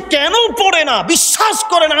নামাজ যে কেন পড়ে না, বিশ্বাস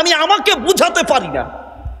করে না, আমি আমাকে বুঝাতে পারি না।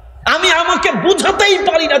 আমি আমাকে বুঝাতেই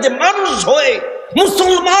পারি না যে মানুষ হয়ে,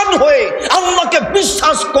 মুসলমান হয়ে, আল্লাহকে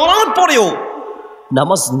বিশ্বাস করার পরেও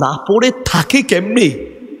নামাজ না পড়ে থাকে কেমনে,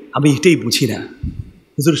 আমি এটাই বুঝি না।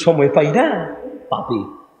 হুজুর সময় পাই না। পাবে,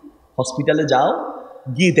 হসপিটালে যাও,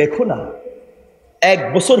 গিয়ে দেখো না, 1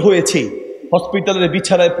 বছর হয়েছে হসপিটালের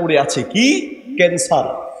বিছানায় পড়ে আছে, কি ক্যান্সার।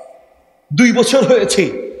 2 বছর হয়েছে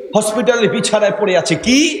হসপিটালের বিছানায় পড়ে আছে,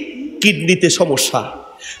 কি কিডনিতে সমস্যা।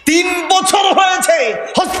 3 বছর হয়েছে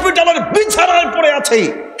হসপিটালের বিছানায় পড়ে আছে,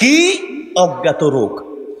 কি অজ্ঞাত রোগ।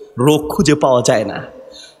 রোগ খুঁজে পাওয়া যায় না।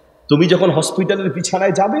 তুমি যখন হসপিটালের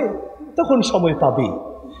বিছানায় যাবে তখন সময় পাবে।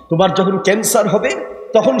 তোমার যখন ক্যান্সার হবে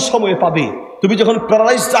তখন সময় পাবে। তুমি যখন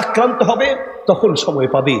প্যারালাইজড আক্রান্ত হবে তখন সময়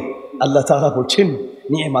পাবে। আল্লাহ তাআলা বলছেন,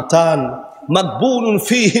 নি'মাতান মাকবুনুন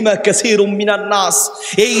ফীহিমা কাসীরুম মিনান নাস।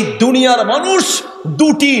 এই দুনিয়ার মানুষ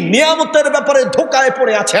 2টি নিয়ামতের ব্যাপারে ধোঁকায়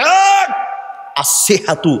পড়ে আছে। এক,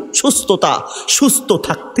 আসেহাতু সুস্থতা, সুস্থ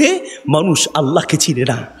থাকতে মানুষ আল্লাহকে চিনে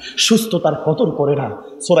না, সুস্থতার কদর করে না।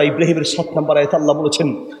 সূরা ইব্রাহিমের 7 নম্বর আয়াতে আল্লাহ বলেছেন,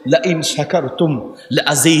 লা ইন শাকারতুম লা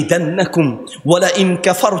আযীদান্নাকুম ওয়া লা ইন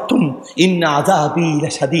কাফারতুম ইন্না আযাবি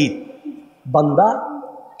লাশাদীদ। বান্দা,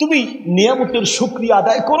 তুমি নিয়ামতের শুকরিয়া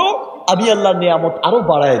আদায় করো, আমি আল্লাহর নিয়ামত আরো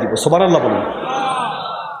বাড়ায় দিব। সুবহানাল্লাহ বলুন।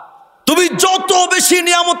 তুমি যত বেশি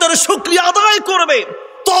নিয়ামতের শুকরিয়া আদায় করবে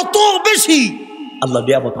তত বেশি আল্লাহ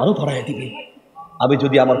নিয়ামত আরো বাড়ায় দিবে। আমি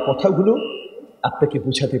যদি আমার কথাগুলো আপনাকে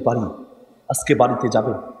বুঝাতে পারি, আজকে বাড়িতে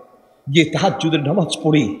যাবেন, গিয়ে তাহাজ্জুদের নামাজ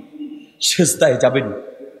পড়ে সেজদায় যাবেন,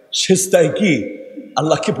 সেজদায় গিয়ে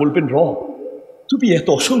আল্লাহকে বলবেন, রব তুমি এত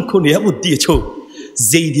অসংখ্য নিয়ামত দিয়েছ,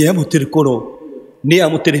 যেই নিয়ামতের কোনো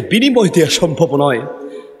নিয়ামতের বিনিময় দেওয়া সম্ভব নয়।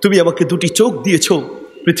 তুমি আমাকে 2টি চোখ দিয়েছ,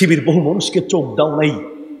 পৃথিবীর বহু মানুষকে চোখ দাও নাই।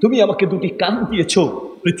 তুমি আমাকে 2টি কান দিয়েছ,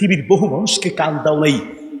 পৃথিবীর বহু মানুষকে কান দাও নাই।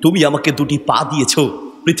 তুমি আমাকে 2টি পা দিয়েছ,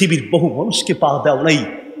 পৃথিবীর বহু মানুষকে পা দাও নাই।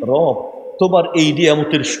 রব, তোমার এই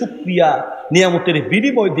নিয়ামতের শুকরিয়া, নিয়ামতের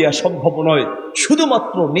বিনিময় দেওয়া সম্ভব নয়।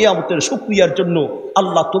 শুধুমাত্র নিয়ামতের শুকরিয়ার জন্য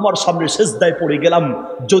আল্লাহ তোমার সামনে সেজদায় পড়ে গেলাম।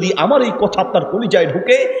 যদি আমার এই কথা আপনার কলিজায়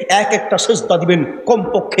ঢুকে, একটা সেজদা দিবেন,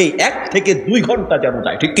 কমপক্ষে 1 থেকে 2 ঘন্টা যেন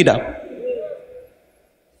যায়, ঠিক কিনা?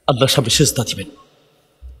 আল্লাহর সামনে সেজদা দিবেন।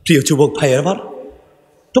 প্রিয় যুবক ভাই, আমার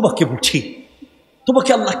তোমাকে বলছি, তোমাকে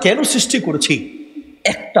আল্লাহ কেন সৃষ্টি করেছি,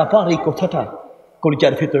 একটা বার এই কথাটা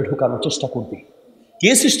কলিজার ভিতরে ঢোকানোর চেষ্টা করবে।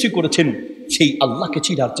 কে সৃষ্টি করেছেন সেই আল্লাহকে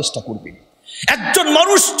চিনার চেষ্টা করবে। একজন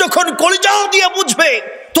মানুষ যখন কলিজা দিয়ে বুঝবে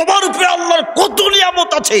তোমার উপরে আল্লাহর কত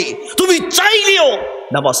নিয়ামত আছে, তুমি চাইলেও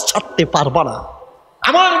নামাজ ছাড়তে পারবা না।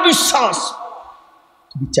 আমার বিশ্বাস,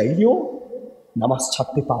 তুমি চাইলেও নামাজ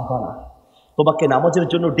ছাড়তে পারবা না। তোমাকে নামাজের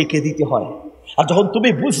জন্য ডেকে দিতে হয়। আর যখন তুমি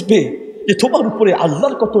বুঝবে যে তোমার উপরে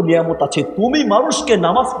আল্লাহর কত নিয়ামত আছে, তুমি মানুষকে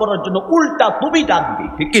নামাজ পড়ার জন্য উল্টা তুমি ডাকবে,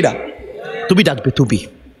 ঠিক কিনা? তুমি ডাকবে,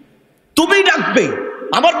 তুমি ডাকবে।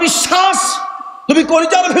 আমার বিশ্বাস, তুমি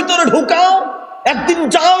কলিজার ভিতরে ঢুকাও, একদিন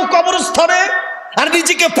যাও কবরস্থানে আর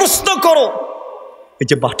নিজেকে প্রশ্ন করো, এই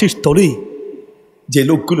যে মাটির তলে যে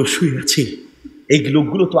লোকগুলো শুয়ে আছে, এই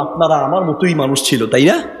লোকগুলো তো আপনারা আমার মতোই মানুষ ছিল, তাই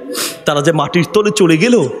না? তারা যে মাটির তলে চলে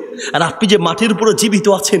গেল, আর আপনি যে মাটির উপরে জীবিত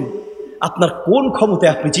আছেন, আপনার কোন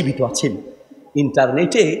ক্ষমতায় আপনি জীবিত আছেন?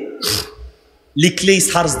 ইন্টারনেটে লিখলেই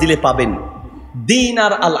সার্চ দিলে পাবেন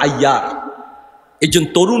দিনার আল আইয়ার, একজন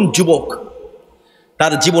তরুণ যুবক,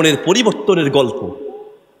 তার জীবনের পরিবর্তনের গল্প।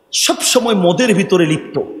 সবসময় মদের ভিতরে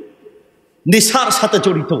লিপ্ত, নেশার সাথে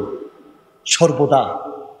জড়িত, সর্বদা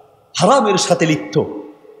হারামের সাথে লিপ্ত।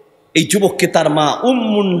 এই যুবককে তার মা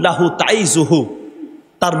উম্মুন লাহু তাইজুহু,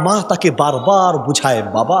 তার মা তাকে বারবার বুঝায়,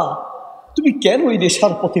 বাবা তুমি কেন এই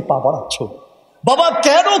নেশার পথে পা বাড়াচ্ছ? বাবা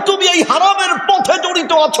কেন তুমি এই হারামের পথে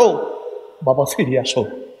জড়িত আছো? বাবা ফিরে আসো,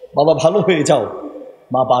 বাবা ভালো হয়ে যাও।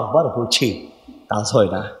 মা বারবার বলছে, কাজ হয়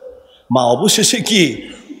না। মা অবশেষে গিয়ে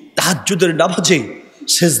তাহাজ্জুদের নামাজে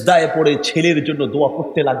সেজদায় পড়ে ছেলের জন্য দোয়া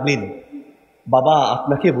করতে লাগলেন। বাবা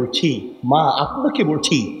আপনাকে বলছি, মা আপনাকে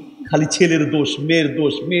বলছি, খালি ছেলের দোষ, মেয়ের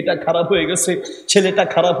দোষ, মেয়েটা খারাপ হয়ে গেছে, ছেলেটা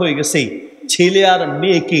খারাপ হয়ে গেছে। ছেলে আর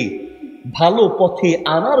মেয়েকে ভালো পথে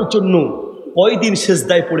আনার জন্য কয়দিন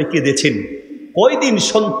সেজদায় পড়ে কেঁদেছেন? কয়দিন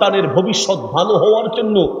সন্তানের ভবিষ্যৎ ভালো হওয়ার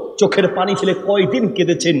জন্য চোখের পানি ফেলে কয়দিন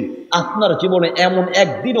কেঁদেছেন? আপনার জীবনে এমন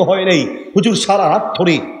একদিনও হয় নাই, হুজুর সারা রাত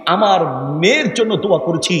ধরে আমার মেয়ের জন্য দোয়া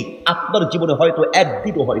করেছি, আপনার জীবনে হয়তো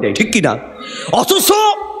একদিনও হয় নাই, ঠিক কিনা? অথচ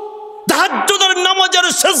তাহাজ্জুদের নামাজের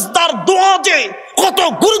সেজদার দোয়া যে কত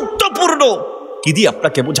গুরুত্বপূর্ণ, কি দিয়ে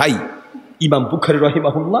আপনাকে বোঝাই? ইমাম বুখারী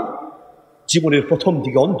রাহিমাহুল্লাহ জীবনের প্রথম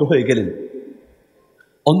দিকে অন্ধ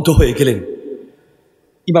হয়ে গেলেন।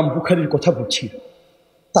 ইমাম বুখারীর কথা বলছি।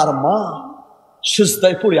 তার মা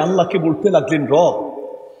সেজদায় পড়ে আল্লাহকে বলতে লাগলেন, রব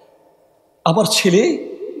আমার ছেলে,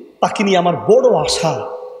 তাকে নিয়ে আমার বড় আশা,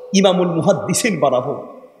 ইমামুল মুহাদ্দিসিন বানাবো,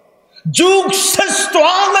 যুগ শ্রেষ্ঠ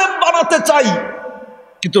আলেম বানাতে চাই।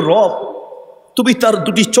 কিন্তু রব তুমি তার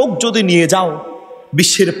 2টি চোখ যদি নিয়ে যাও,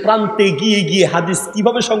 বিশ্বের প্রান্তে গিয়ে গিয়ে হাদিস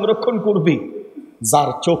কিভাবে সংরক্ষণ করবে? যার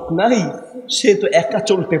চোখ নাই সে তো একা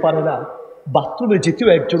চলতে পারে না, বাথরুমে যেতেও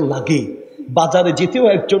একজন লাগে, বাজারে যেতেও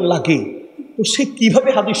একজন লাগে, তো সে কিভাবে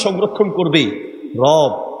হাদিস সংরক্ষণ করবে?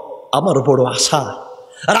 রব আমার বড় আশা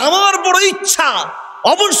আর আমার বড় ইচ্ছা,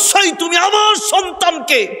 অবশ্যই তুমি আমার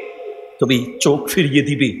সন্তানকে তুমি চোখ ফিরিয়ে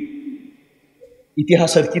দিবে।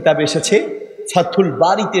 ইতিহাসের কিতাবে এসেছে, ফাথুল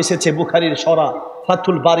বারিতে এসেছে, বুখারীর সরা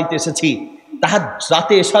ফাথুল বারিতে এসেছি,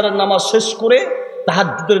 রাতে এশারের নামাজ শেষ করে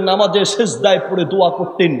তাহাজ্জুদের নামাজে সেজদায় পড়ে দোয়া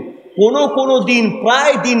করতেন। কোনো দিন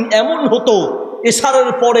প্রায় দিন এমন হতো, এশারের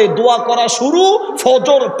পরে দোয়া করা শুরু,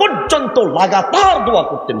 ফজর পর্যন্ত লাগাতার দোয়া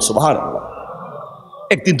করতেন। সুবহানাল্লাহ।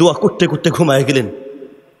 একদিন দোয়া করতে করতে ঘুমায় গেলেন।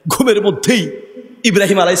 ঘুমের মধ্যেই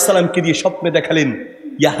ইব্রাহিম আলাইহিস সালামকে দিয়ে স্বপ্নে দেখালেন,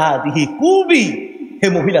 ইয়াহাদিহি কুবি, হে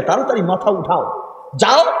মহিলা তাড়াতাড়ি মাথা উঠাও,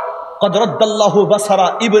 যাও। কদ রাদ্দাল্লাহু বাসারা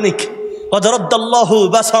ইবনিক, কদ রাদ্দাল্লাহু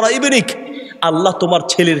বাসারা ইবনিক, আল্লাহ তোমার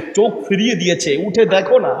ছেলের চোখ ফিরিয়ে দিয়েছে, উঠে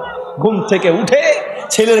দেখো না। ঘুম থেকে উঠে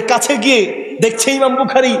ছেলের কাছে গিয়ে দেখছে ইমাম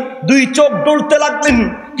বুখারী দুই চোখ ডলতে লাগলেন।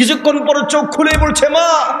 কিছুক্ষণ পরে চোখ খুলে বলছে, মা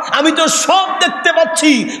আমি তো সব দেখতে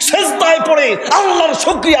পাচ্ছি। সেজদায় পড়ে আল্লাহর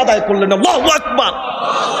শুকরিয়া আদায় করলেন। আল্লাহু আকবার।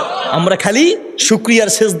 আমরা খালি শুকরিয়ার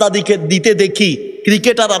সেজদা দিতে দেখি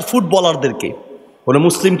ক্রিকেটার আর ফুটবলারদেরকে। কোনো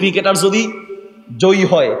মুসলিম ক্রিকেটার যদি জয়ী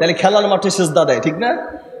হয় তাহলে খেলার মাঠে সেজদা দেয়, ঠিক না?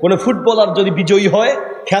 কোনো ফুটবলার যদি বিজয়ী হয়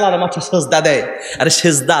খেলার মাঠে সেজদা দেয়। আরে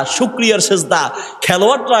সেজদা, শুকরিয়ার সেজদা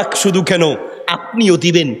খেলোয়াড়রা শুধু কেন, আপনিও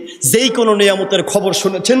দিবেন। যেই কোনো নিয়ামতের খবর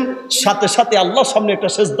শুনেছেন সাথে সাথে আল্লাহর সামনে একটা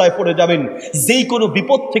সেজদায় পড়ে যাবেন। যেই কোনো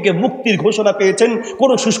বিপদ থেকে মুক্তির ঘোষণা পেয়েছেন,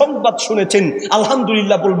 কোনো সুসংবাদ শুনেছেন,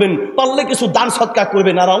 আলহামদুলিল্লাহ বলবেন, পারলে কিছু দান সদকা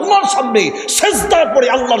করবেন, আর আল্লাহর সামনে সেজদায় পড়ে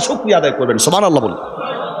আল্লাহর শুকরিয়া আদায় করবেন। সুবহানাল্লাহ বলুন।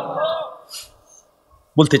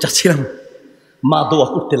 বলতে চাচ্ছিলাম, মা দোয়া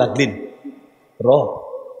করতে লাগলেন, রব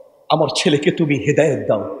আমার ছেলেকে তুমি হেদায়েত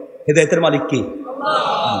দাও। হেদায়েতের মালিক কে?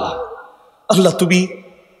 আল্লাহ। আল্লাহ তুমি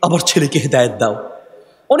আমার ছেলেকে হেদায়েত দাও।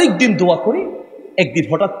 অনেক দিন দোয়া করে একদিন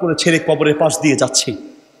হঠাৎ করে ছেলে কবরের পাশ দিয়ে যাচ্ছে।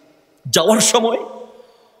 যাওয়ার সময়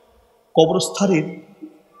কবরস্থানের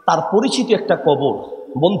তার পরিচিত একটা কবর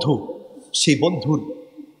বন্ধু, সেই বন্ধুর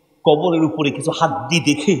কবরের উপরে কিছু হাড্ডি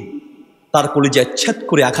দেখে তার কলিজায় ছেদ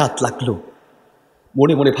করে আঘাত লাগলো।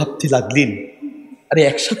 মনে মনে ভাবতে লাগলেন, আরে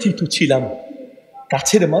একসাথেই তো ছিলাম,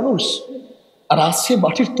 কাছের মানুষ, আর আসছে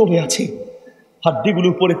মাটির তলে আছে, হাড্ডিগুলো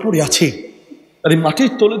উপরে পড়ে আছে। আরে মাটির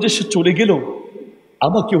তলে যে সে চলে গেল,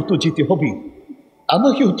 আমাকেও তো যেতে হবে,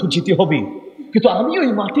 আমাকেও তো যেতে হবে। কিন্তু আমি ওই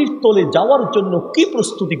মাটির তলে যাওয়ার জন্য কি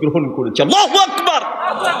প্রস্তুতি গ্রহণ করেছি? আল্লাহু আকবার।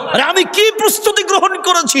 আরে আমি কি প্রস্তুতি গ্রহণ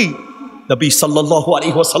করেছি? নবী সাল্লাল্লাহু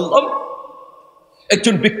আলাইহি ওয়াসাল্লাম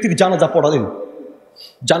একজন ব্যক্তির জানাজা পড়ালেন।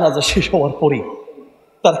 জানাজা শেষ হওয়ার পরে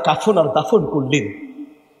তার কাফন আর দাফন করলেন।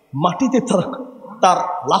 মাটিতে তার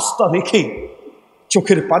লাশটা রেখে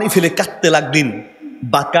চোখের পানি ফেলে কাঁদতে লাগলেন।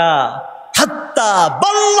 বাকা হাত্তা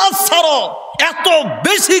বাল্লা সার, এত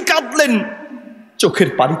বেশি কাঁদলেন চোখের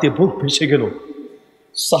পানিতে বুক ভেসে গেল।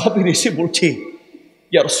 সাহাবীর এসে বলছে,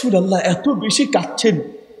 ইয়া রাসূলুল্লাহ এত বেশি কাঁদছেন,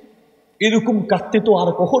 এরকম কাঁদতে তো আর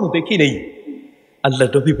কখনো দেখি নেই। আল্লাহ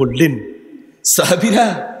নবী বললেন, সাহাবীরা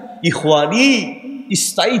ইখওয়ানি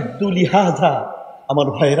ইস্তাইদ্দু লিহাযা, আমার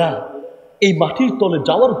ভাইরা এই মাটির তলে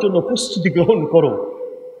যাওয়ার জন্য প্রস্তুতি গ্রহণ করো।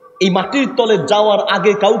 এই মাটির তলে যাওয়ার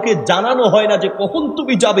আগে কাউকে জানানো হয় না যে কখন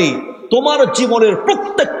তুমি যাবে। তোমার জীবনের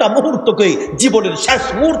প্রত্যেকটা মুহূর্তকে জীবনের শেষ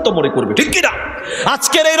মুহূর্ত মনে করবে, ঠিক কিনা?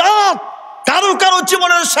 আজকের এই রাত কারো কারো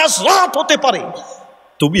জীবনের শেষ রাত হতে পারে।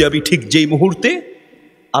 তুমি আমি ঠিক যেই মুহূর্তে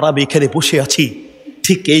আর আমি এখানে বসে আছি,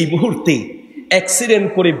 ঠিক এই মুহূর্তে অ্যাক্সিডেন্ট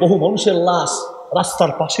করে বহু মানুষের লাশ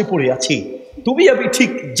রাস্তার পাশে পড়ে আছে। তুমি আমি ঠিক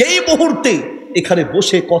যেই মুহূর্তে এখানে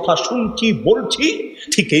বসে কথা শুনছি বলছি,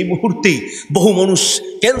 ঠিক এই মুহূর্তে বহু মানুষ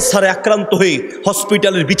ক্যান্সারে আক্রান্ত হয়ে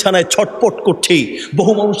হসপিটালের বিছানায় ছটপট করছে,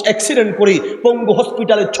 বহু মানুষ অ্যাক্সিডেন্ট করে পঙ্গু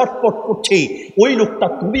হসপিটালে ছটপট করছে। ওই লোকটা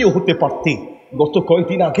তুমিও হতে পারতে। গত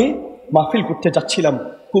কয়েকদিন আগে মাহফিল করতে যাচ্ছিলাম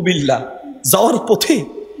কুমিল্লা, যাওয়ার পথে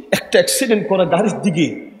একটা অ্যাক্সিডেন্ট করা গাড়ির দিকে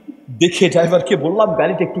দেখে ড্রাইভারকে বললাম,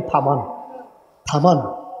 গাড়িটা একটু থামান থামান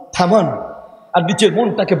থামান। আর নিজের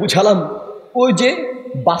মনটাকে বুঝালাম, ওই যে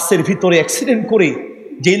বাসের ভিতরে অ্যাক্সিডেন্ট করে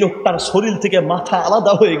যে লোকটার শরীর থেকে মাথা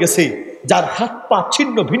আলাদা হয়ে গেছে, যার হাত পা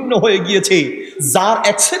ছিন্ন ভিন্ন হয়ে গিয়েছে, যার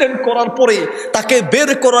অ্যাক্সিডেন্ট করার পরে তাকে বের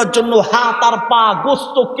করার জন্য হাত আর পা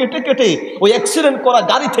গোস্ত কেটে কেটে ওই অ্যাক্সিডেন্ট করা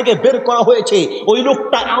গাড়ি থেকে বের করা হয়েছে। ওই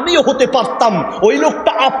লোকটা আমিও হতে পারতাম, ওই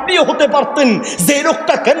লোকটা আপনিও হতে পারতেন। যে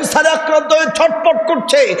লোকটা ক্যান্সারে আক্রান্ত হয়ে ছটফট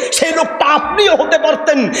করছে সেই লোকটা আপনিও হতে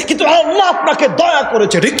পারতেন। কিন্তু আল্লাহ আপনাকে দয়া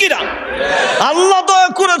করেছে, ঠিক কিনা? আল্লাহ দয়া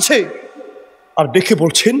করেছে। আর দেখে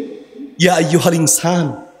বলছেন, ইয়া আইয়ুহাল ইনসান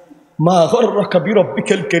মা গররাকা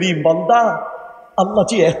বিরাব্বিকাল কারীম। বান্দা, আল্লাহ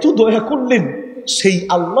যে এত দয়া করলেন, সেই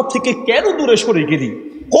আল্লাহ থেকে কেন দূরে সরে গেলি?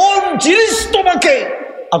 কোন জিনিস তোমাকে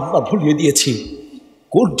আল্লাহ ভুলিয়ে দিয়েছে?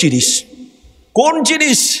 কোন জিনিস? কোন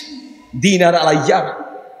জিনিস? দিন আর আলাইয়া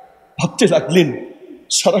ভাবতে লাগলেন,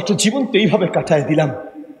 সারাটা জীবন তো এইভাবে কাটায় দিলাম,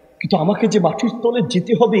 কিন্তু আমাকে যে মাটির তলে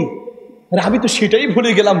যেতে হবে, আর আমি তো সেটাই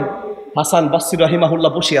ভুলে গেলাম। হাসান বাসরি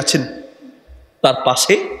রাহিমাহুল্লাহ বসে আছেন, তার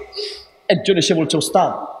পাশে একজন এসে বলছে,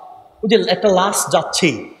 ওস্তাদ ওই যে একটা লাশ যাচ্ছে,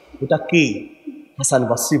 ওটা কে? হাসান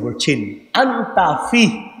বাসরি বলছেন, আনতা ফি,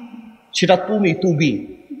 সেটা তুমি তুমি।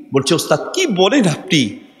 বলছে, ওস্তাদ কি বলেন আপনি?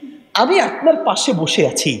 আমি আপনার পাশে বসে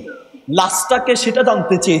আছি, লাশটাকে সেটা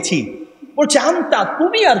জানতে চেয়েছি। বলছে, আনতা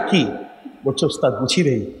তুমি আর কি? বলছে, ওস্তাদ বুঝি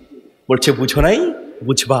রে। বলছে, বুঝো নাই?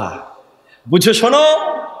 বুঝবা, বুঝো। শোনো,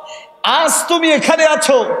 আজ তুমি এখানে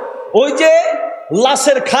আছো, ওই যে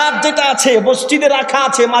লাশের খাট যেটা আছে মসজিদে রাখা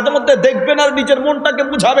আছে, মাঝে মধ্যে দেখবেন আর নিজের মনটাকে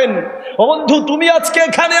বুঝাবেন, ও বন্ধু তুমি আজকে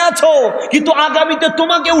এখানে আছো কিন্তু আগামীতে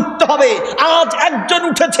তোমাকে উঠতে হবে। আজ একজন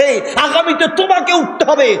উঠেছে, আগামীতে তোমাকে উঠতে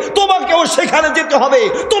হবে, তোমাকেও সেখানে যেতে হবে,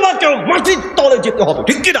 তোমাকেও মাটির তলে যেতে হবে,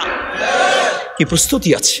 ঠিক কিনা? কি প্রস্তুতি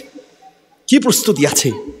আছে, কি প্রস্তুতি আছে?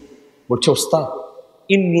 বলছে ওস্তাদ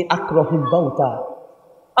ইন্নী আক্রাহুল মাউতা,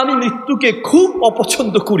 আমি মৃত্যুকে খুব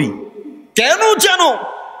অপছন্দ করি। কেন জানো?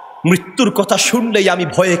 মৃত্যুর কথা শুনলেই আমি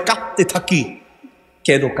ভয়ে কাঁপতে থাকি।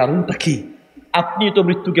 কেন? কারণটা কি? আপনিও তো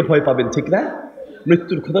মৃত্যুকে ভয় পাবেন, ঠিক না?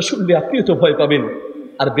 মৃত্যুর কথা শুনলে আপনিও তো ভয় পাবেন।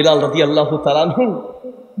 আর বিলাল রাদিয়াল্লাহু তাআলা আনহু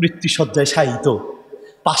মৃত্যুসজ্জায় শায়িত,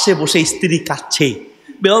 পাশে বসে স্ত্রী কাঁদছে।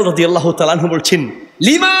 বিলাল রাদিয়াল্লাহু তাআলা আনহু বলছেন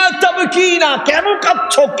লিমা তাবকিনা, কেন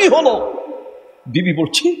কাঁদছো, কি হলো? বিবি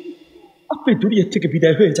বলছে আপনি দুনিয়া থেকে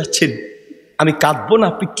বিদায় হয়ে যাচ্ছেন, আমি কাঁদবো না?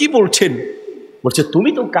 আপনি কি বলছেন? বলছে তুমি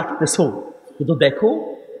তো কাঁদতেছো, কিন্তু দেখো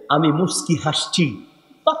আমি মুস্কি হাসছি।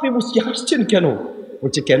 আপনি মুস্কি হাসছেন কেন?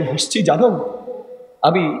 বলছে কেন হাসছি জানো?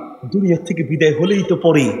 আমি দুনিয়া থেকে বিদায় হলেই তো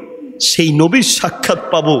পরে সেই নবীর সাক্ষাৎ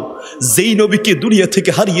পাবো, যেই নবীকে দুনিয়া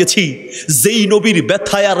থেকে হারিয়েছি, যেই নবীর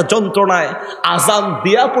ব্যথায় আর যন্ত্রণায় আজান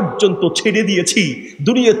দেয়া পর্যন্ত ছেড়ে দিয়েছি।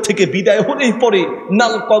 দুনিয়া থেকে বিদায় হলেই পরে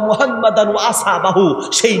নালকা মুহাম্মাদান ওয়া আসহাবাহু,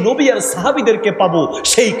 সেই নবী আর সাহাবীদেরকে পাবো।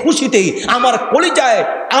 সেই খুশিতেই আমার কলিজায়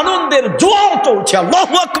আনন্দের জোয়ার চলছে।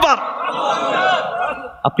 আল্লাহু আকবার।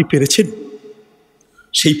 আপনি পেরেছেন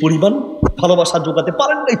সেই পরিমাণ ভালোবাসা জোগাতে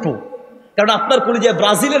পারেন নাই তো, কারণ আপনার কলিজায়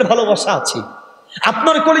ব্রাজিলের ভালোবাসা আছে,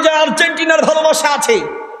 আপনার কলিজায় আর্জেন্টিনার ভালোবাসা আছে,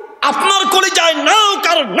 আপনার কলিজায় নায়ক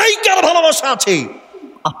আর নায়িকার ভালোবাসা আছে,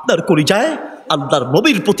 আপনার কলিজায় আল্লাহর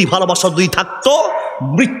নবীর প্রতি ভালোবাসা যদি থাকতো,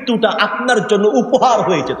 মৃত্যুটা আপনার জন্য উপহার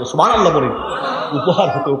হয়ে যেত। সুবহানাল্লাহ বলেন। উপহার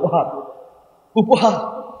হতো, উপহার, উপহার।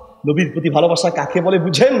 নবীর প্রতি ভালোবাসা কাকে বলে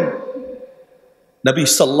বুঝেন? নবী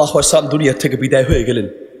সাল্লাল্লাহু আলাইহি ওয়াসাল্লাম দুনিয়া থেকে বিদায় হয়ে গেলেন।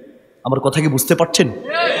 আমার কথা কি বুঝতে পারছেন?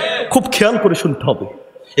 খুব খেয়াল করে শুনতে হবে।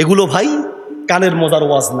 এগুলো ভাই কানের মজার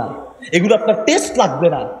ওয়াজ না, এগুলো আপনার টেস্ট লাগবে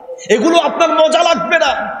না, এগুলো আপনার মজা লাগবে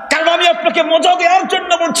না, কারণ আমি আপনাকে মজা দেওয়ার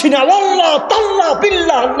জন্য বলছি না। আল্লাহ তাল্লাহ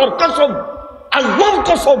বিল্লাহ, আল্লাহর কসম, আল্লাহর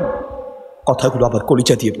কসম, কথাগুলো আবার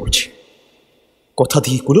কলিজা দিয়ে বলছি, কথা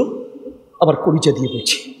দিয়ে গুলো আবার কলিজা দিয়ে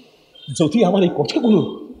বলছি। যদি আমার এই কথাগুলোর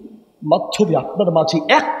মাধ্যমে আপনার মাঝে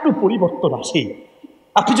একটু পরিবর্তন আসে,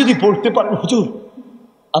 আপনি যদি বলতে পারেন হুজুর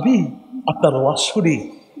আমি আপনার ওয়াজ শুনে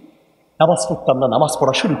নামাজ পড়তাম না, নামাজ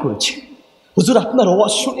পড়া শুরু করেছি। হুজুর আপনার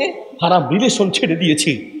ওয়াজ শুনে হারাম রিলেশন ছেড়ে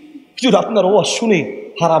দিয়েছি। হুজুর আপনার ওয়াজ শুনে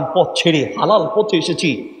হারাম পথ ছেড়ে হালাল পথে এসেছি।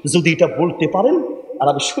 যদি এটা বলতে পারেন আর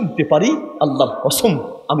আমি শুনতে পারি, আল্লাহর কসম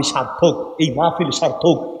আমি সার্থক, এই মাহফিল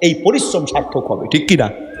সার্থক, এই পরিশ্রম সার্থক হবে, ঠিক কিনা?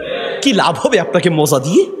 কি লাভ হবে আপনাকে মজা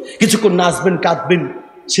দিয়ে? কিছুক্ষণ নাচবেন, কাঁদবেন,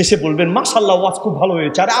 শেষে বলবেন মাশাআল্লাহ ওয়াজ খুব ভালো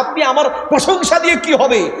হয়েছে। আরে আপনি আমার প্রশংসা দিয়ে কি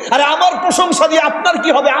হবে? আরে আমার প্রশংসা দিয়ে আপনার কি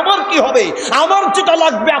হবে? আমার কি হবে? আমার যেটা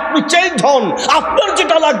লাগবে আপনি চেঞ্জ হন, আপনার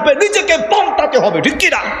যেটা লাগবে নিজেকে পাল্টাতে হবে, ঠিক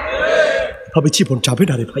কিনা? ভাবে জীবন যাবে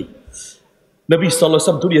না রে ভাই। নবী সাল্লাল্লাহু আলাইহি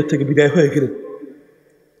ওয়াসাল্লাম দুনিয়া থেকে বিদায় হয়ে গেলেন।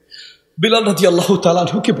 বিলাল রাদিয়াল্লাহু তাআলা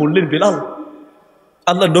আনহুকে বললেন বিলাল,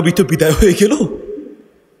 আল্লাহ নবী তো বিদায় হয়ে গেল,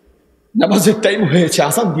 নামাজের টাইম হয়েছে,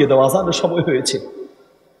 আযান দিয়ে দাও, আযানের সময় হয়েছে।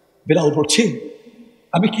 বিলাল বলছে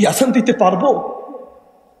আমি কি আযান দিতে পারবো?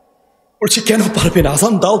 বলছে কেন পারবেন?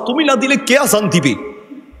 আযান দাও, তুমি না দিলে কে আযান দিবে?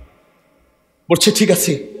 বলছে ঠিক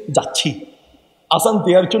আছে যাচ্ছি। আযান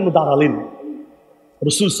দেওয়ার জন্য দাঁড়ালেন।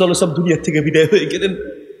 রাসূল সাল্লাল্লাহু আলাইহি ওয়াসাল্লাম দুনিয়া থেকে বিদায় হয়ে গেলেন।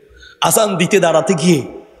 আযান দিতে দাঁড়াতে গিয়ে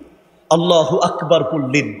আল্লাহু আকবার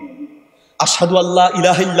বললেন, আশহাদু আল্লা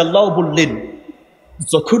ইলাহা ইল্লাল্লাহ বললেন।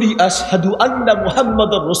 যখনই আশহাদু আন্না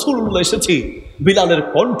মুহাম্মাদুর রাসূলুল্লাহ এসেছে, বিলালের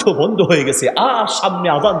কণ্ঠ বন্ধ হয়ে গেছে, আর সামনে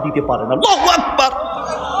আযান দিতে পারে না। আল্লাহু আকবার।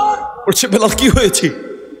 বলছে বিলাল কি হয়েছে?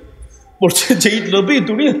 বলছে যেই নবী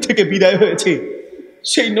দুনিয়া থেকে বিদায় হয়েছে,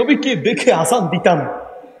 সেই নবীকে দেখে আযান দিতাম,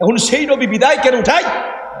 এখন সেই নবী বিদায় কেন উঠাই?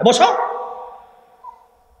 বসো।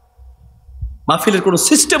 মাহফিলের কোনো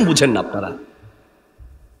সিস্টেম বুঝেন না আপনারা।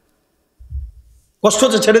 কষ্ট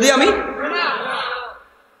হচ্ছে ছেড়ে দিই আমি?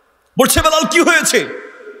 বলছে বেলাল কি হয়েছে?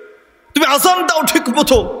 তুমি আযান দাও ঠিক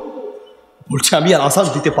মতো। বলছে আমি আর আযান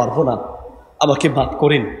দিতে পারবো না, আমাকে মাফ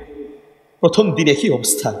করেন। প্রথম দিন একই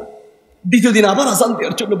অবস্থা, দ্বিতীয় দিন আবার আযান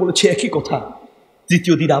দেওয়ার জন্য বলেছি, একই কথা।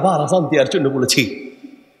 তৃতীয় দিন আবার আযান দেওয়ার জন্য বলেছি,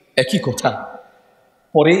 একই কথা।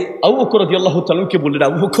 পরে আবু বকর রাদিয়াল্লাহু তাআলাকে বললেন,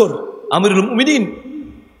 আবু বকর আমিরুল মুমিনিন,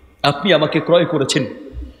 আপনি আমাকে ক্রয় করেছেন,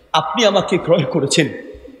 আপনি আমাকে ক্রয় করেছেন।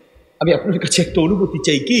 আমি আপনার কাছে একটা অনুমতি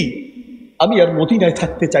চাই, কি আমি আর মদিনায়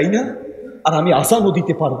থাকতে চাই না, আর আমি আযানও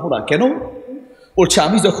দিতে পারবো না। কেন? বলছে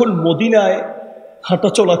আমি যখন মদিনায়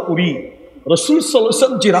হাঁটাচলা করি, রাসূল সাল্লাল্লাহু আলাইহি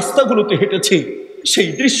ওয়াসাল্লাম যে রাস্তাগুলোতে হেঁটেছে, সেই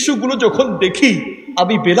দৃশ্যগুলো যখন দেখি,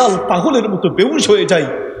 আমি বেলাল পাগলের মতো বেহুশ হয়ে যাই।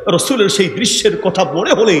 রসুলের সেই দৃশ্যের কথা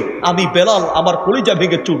মনে হলে আমি বেলাল আমার কলিজা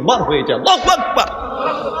ভেঙে চুরমার হয়ে যায়। আল্লাহু আকবার।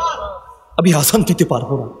 আমি আযান দিতে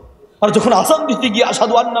পারবো না। আর যখন আযান দিতে গিয়ে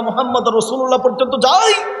আশহাদু আন্না মুহাম্মাদুর রাসূলুল্লাহ পর্যন্ত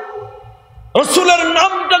যাই, রসুলের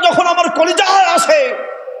নামটা যখন আমার কলিজায় আসে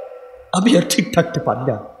আমি আর ঠিক থাকতে পারি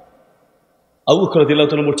না। আবু বকর রাদিয়াল্লাহু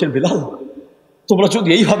তাআলা বলছেন, বেলাল তোমরা যদি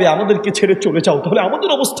এইভাবে আমাদেরকে ছেড়ে চলে যাও তাহলে আমাদের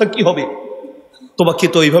অবস্থা কি হবে? তোমাকে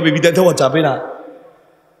তো এইভাবে বিদায় দেওয়া যাবে না।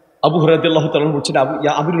 আবু হুরায়রা রাদিয়াল্লাহু তাআলা বলছেন,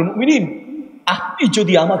 ইয়া আমিরুল মুমিনিন, আপনি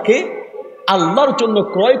যদি আমাকে আল্লাহর জন্য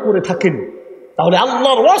ক্রয় করে থাকেন তাহলে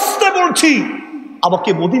আল্লাহর ওয়াস্তে বলছি আমাকে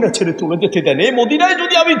মদিনা ছেড়ে চলে যেতে দেন। এই মদিনায়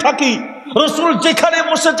যদি আমি থাকি, রাসূল যেখানে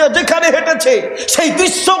বসেছে যেখানে হেঁটেছে সেই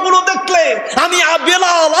দৃশ্যগুলো দেখলে আমি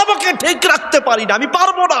বেলাল আমাকে ঠিক রাখতে পারি না, আমি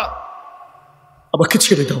পারবো না, আমাকে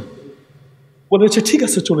ছেড়ে দাও। বলেছে ঠিক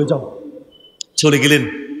আছে চলে যাও। চলে গেলেন।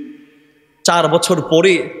 4 বছর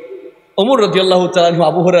পরে ওমর রাদিয়াল্লাহু তাআলা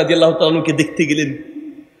আবু হুরায়রা রাদিয়াল্লাহু তাআলাকে দেখতে গেলেন।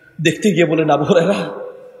 দেখতে গিয়ে বলেন, আবু হুরায়রা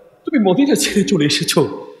তুমি মদিনা ছেড়ে চলে এসেছো,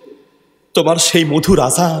 তোমার সেই মধুর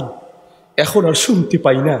আযান এখন আর শুনতে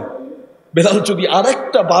পাই না। বেলাল যদি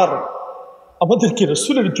আরেকটা বার আমাদেরকে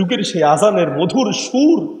রাসূলের যুগের সেই আযানের মধুর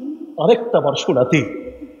সুর আরেকটা বার শোনাতে।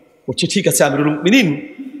 বলছে ঠিক আছে আমিরুল মুমিনিন,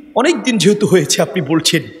 অনেকদিন যেহেতু হয়েছে আপনি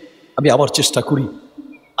বলছেন, আমি আবার চেষ্টা করি।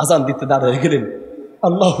 আযান দিতে দাঁড়িয়ে গেলেন,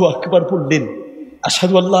 আল্লাহু আকবার বললেন,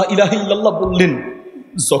 আশহাদু আল্লা ইলাহা ইল্লাল্লাহ বললেন।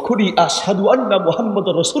 যখনই আশহাদু আন্না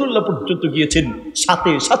মুহাম্মাদুর রাসূলুল্লাহ পর্যন্ত গিয়েছেন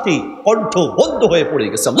সাথে সাথে কণ্ঠ বন্ধ হয়ে পড়ে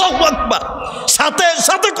গেছে। আল্লাহু আকবার। সাথে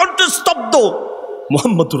সাথে কণ্ঠ স্তব্ধ।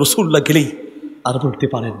 মুহাম্মাদুর রাসূলুল্লাহ গেলেই আর বলতে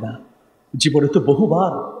পারেন না। জীবনে তো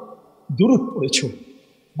বহুবার দুরূদ পড়েছো,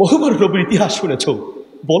 বহুবার নবীর ইতিহাস শুনেছো,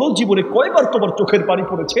 বলো জীবনে কয়বার তোমার চোখের পানি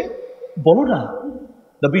পড়েছে বলো না।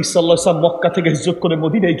 নবী সাল্লাল্লাহু আলাইহি ওয়াসাল্লাম মক্কা থেকে হিজরত করে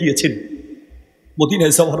মদিনায় গিয়েছেন।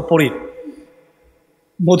 মদিনায় যাওয়ার পরে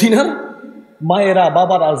মদিনার মায়েরা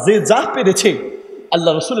বাবারা যে যা পেরেছে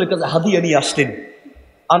আল্লাহ রসুলের কাছে হাদিয়া নিয়ে আসলেন।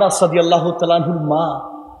 আনাস রাদিয়াল্লাহু তাআলা আনহুর মা,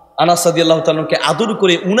 আনাস রাদিয়াল্লাহু তাআলাকে আদর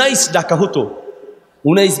করে উনাইস ডাকা হতো।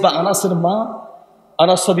 উনাইস বা আনাসের মা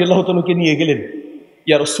আনাস রাদিয়াল্লাহু তাআলাকে নিয়ে গেলেন।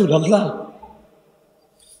 ইয়া রাসূলুল্লাহ,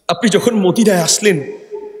 আপনি যখন মদিনায় আসলেন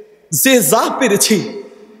যে যা পেরেছে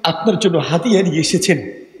আপনার জন্য হাদিয়া নিয়ে এসেছেন।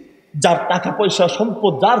 যার টাকা পয়সা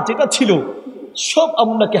সম্পদ যার যেটা ছিল সব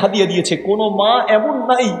আপনাকে হাদিয়া দিয়েছে। কোনো মা এমন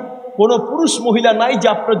নাই, কোনো পুরুষ মহিলা নাই যে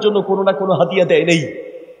আপনার জন্য কোনো না কোনো হাদিয়া দেয় নেই।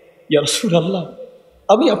 ইয়া রাসূলুল্লাহ,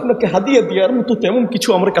 আমি আপনাকে হাদিয়া দেওয়ার মতো তেমন কিছু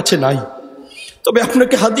আমার কাছে নাই, তবে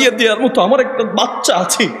আপনাকে হাদিয়া দেওয়ার মতো আমার একটা বাচ্চা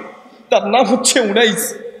আছে, তার নাম হচ্ছে উনাইস।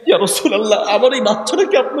 ইয়া রাসূলুল্লাহ, আমার এই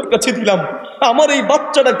বাচ্চাটাকে আপনার কাছে দিলাম। আমার এই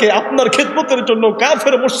বাচ্চাটাকে আপনার খেদমতের জন্য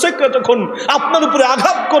কাফের মুশরিকরা যখন আপনার উপরে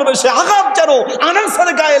আঘাত করবে সে আঘাত যেন আনাসের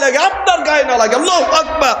গায়ে লাগে, আপনার গায়ে না লাগে। আল্লাহু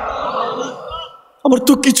আকবার। আমার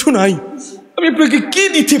তো কিছু নাই, আমি আপনাকে কি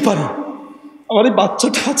দিতে পারি? আমার এই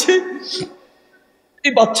বাচ্চাটা আছে,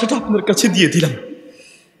 এই বাচ্চাটা আপনার কাছে দিয়ে দিলাম।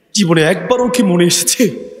 জীবনে একবারও কি মনে এসেছে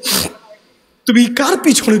তুমি কার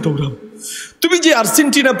পিছনে দৌড়াও? তুমি যে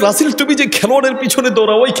আর্জেন্টিনা ব্রাজিল তুমি যে খেলোয়াড়ের পিছনে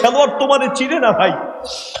দৌড়াও, ওই খেলোয়াড় তোমার চিনে না ভাই,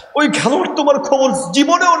 ওই খেলোয়াড় তোমার খবর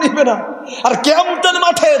জীবনেও নেবে না। আর কিয়ামতের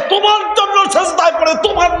মাঠে তোমার জন্য সিজদায় পড়ে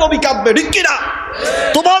তোমার নবী কাঁদবে, ঠিক কিনা?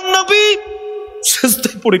 তোমার নবী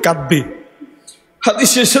সিজদায় পড়ে কাঁদবে।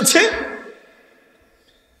 হাদিসে এসেছে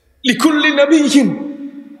লিকুল্লি নবিয়্যিন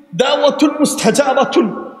দাওয়াতুন মুস্তাজাবাতুন,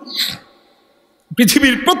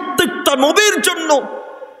 পৃথিবীর প্রত্যেকটা নবীর জন্য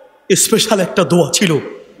স্পেশাল একটা দোয়া ছিল,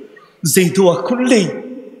 যেই দোয়া করলেই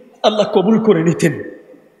আল্লাহ কবুল করে নিতেন।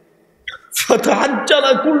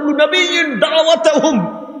 ফাতাআজ্জালা কুল্লু নবিয়্যিন দাওয়াতাহুম,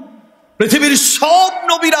 পৃথিবীর সব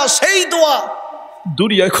নবীরা সেই দোয়া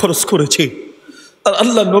দুনিয়ায় খরচ করেছে। আর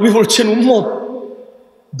আল্লাহ নবী বলছেন, উম্মত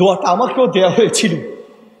দোয়াটা আমাকেও দেয়া হয়েছিল,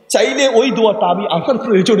 চাইলে ওই দোয়াটা আমি আমার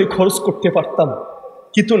প্রয়োজনে খরচ করতে পারতাম,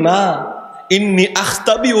 কিন্তু না। ইন্নী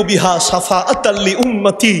আখতাবিউ বিহা শাফাআতাল লি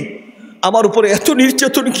উম্মতি, আমার উপরে এত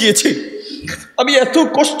নির্যাতন গিয়েছে, আমি এত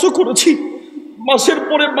কষ্ট করেছি, মাসের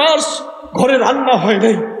পরে মাস ঘরে রান্না হয়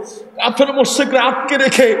নাই, কাফের মুশরিকরা আটকে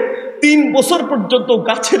রেখে 3 বছর পর্যন্ত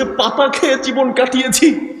গাছের পাতা খেয়ে জীবন কাটিয়েছি।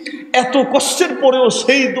 এত কষ্টের পরেও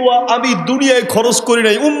সেই দোয়া আমি দুনিয়ায় খরচ করি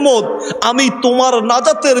নাই। উম্মত, আমি তোমার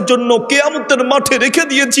নাজাতের জন্য কিয়ামতের মাঠে রেখে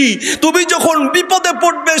দিয়েছি। তুমি যখন বিপদে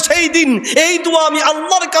পড়বে সেই দিন এই দোয়া আমি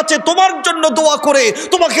আল্লাহর কাছে তোমার জন্য দোয়া করে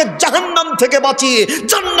তোমাকে জাহান্নাম থেকে বাঁচিয়ে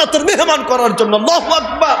জান্নাতের মেহমান করার জন্য। আল্লাহু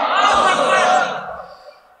আকবার।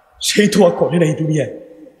 সেই দোয়া করে নাই, দুনিয়ায়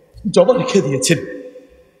জমা রেখে দিয়েছেন।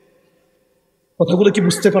 কথাগুলো কি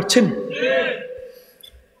বুঝতে পারছেন?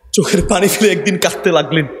 চোখের পানি ফেলে একদিন কাঁদতে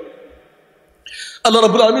লাগলেন। আল্লাহ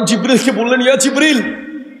রাব্বুল আলামিন জিবরিলকে বললেন, ইয়া জিবরিল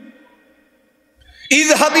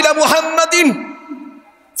ইযহাব ইলা মুহাম্মাদিন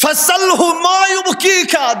ফাসালহু মা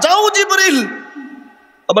ইউবকিকা, যাও জিবরিল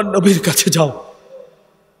আমার নবীর কাছে যাও,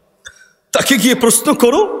 তাকে গিয়ে প্রশ্ন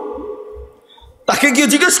করো, তাকে গিয়ে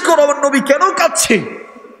জিজ্ঞেস করো আমার নবী কেন কাঁদছে,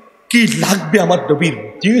 কি লাগবে আমার নবীর,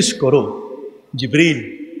 জিজ্ঞেস করো। জিবরিল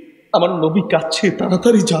আমার নবী কাঁদছে,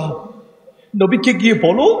 তাড়াতাড়ি যাও নবীকে গিয়ে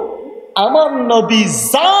বলো আমার নবী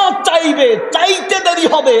যা চাইবে, চাইতে দেরি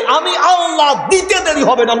হবে, আমি আল্লাহ দিতে দেরি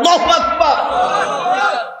হবে না। আল্লাহু আকবার।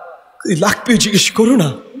 লাগবে জিজ্ঞেস করো না।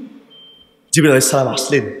 জিবরিল আলাইহিস সালাম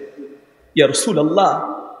আসলেন, ইয়া রাসূলুল্লাহ,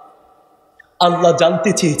 আল্লাহ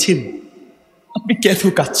জানতে চেয়েছেন আপনি কেন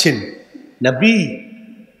কাঁদছেন। নবী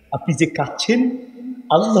আপনি যে কাঁদছেন,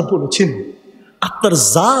 আল্লাহ বলেছেন আপনার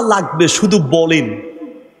যা লাগবে শুধু বলেন,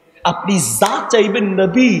 আপনি যা চাইবেন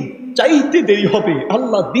নবী চাইতে দেরি হবে,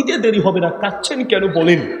 আল্লাহ দিতে দেরি হবে না, কাঁদছেন কেন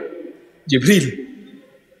বলেন। জিবরিল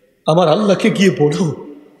আমার আল্লাহকে গিয়ে বলো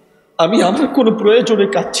আমি আমার কোনো প্রয়োজনে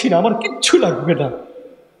কাঁদছি না, আমার কিচ্ছু লাগবে না,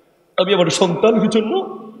 আমি আমার সন্তানের জন্য,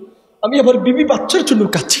 আমি আমার বিবি বাচ্চার জন্য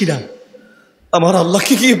কাঁদছি না। আমার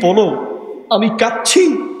আল্লাহকে গিয়ে বলো আমি কাঁদছি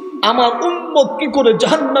আমার উম্মত কি করে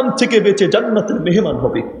জাহান্নাম থেকে বেঁচে জান্নাতের মেহমান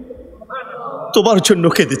হবে। তোমার জন্য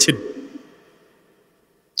কেঁদেছেন,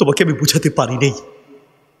 তোমাকে আমি বুঝাতে পারি নাই।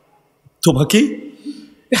 তোমাকে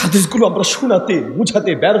এই হাদিসগুলো আমরা শোনাতে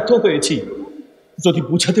বুঝাতে ব্যর্থ হয়েছি। যদি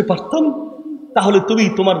বুঝাতে পারতাম তাহলে তুমি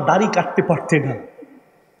তোমার দাড়ি কাটতে পারতে না।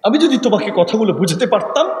 আমি যদি তোমাকে কথাগুলো বুঝাতে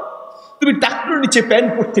পারতাম তুমি টাকনোর নিচে প্যান্ট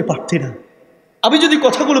পরতে পারতে না। আমি যদি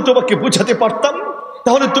কথাগুলো তোমাকে বুঝাতে পারতাম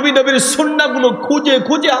তাহলে তুমি নবীর সুন্নাহগুলো খুঁজে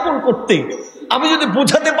খুঁজে আমল করতে। আমি যদি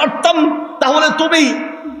বুঝাতে পারতাম তাহলে তুমি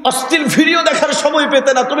অশ্লীল ভিডিও দেখার সময়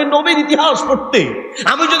পেতে না, তুমি নবীর ইতিহাস পড়তে।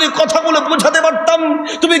 আমি যদি কথাগুলো বোঝাতে পারতাম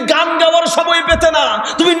তুমি গান গাওয়ার সময় পেতে না,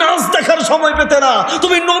 তুমি নাচ দেখার সময় পেতে না,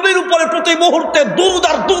 তুমি নবীর উপরে প্রতি মুহূর্তে দুরূদ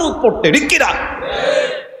আর দুরূদ পড়তে। ঠিক কিনা?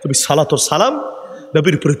 তুমি সালাত ও সালাম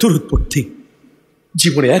নবীর উপরে দুরূদ পড়তে।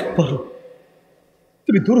 জীবনে একবারও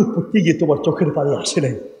তুমি দুরূদ পড়তে গিয়ে তোমার চোখের পানি আসে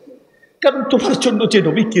নাই, কারণ তোমার জন্য যে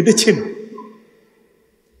নবী কেঁদেছেন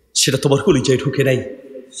সেটা তোমার কলিজায় ঢুকে নাই।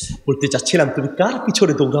 বলতে চাচ্ছিলাম তুমি কার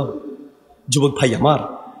পিছনে দৌড়াও। যুবক ভাই আমার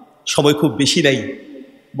সময় খুব বেশি নাই,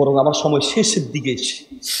 বরং আমার সময় শেষের দিকে,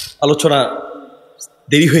 আলোচনা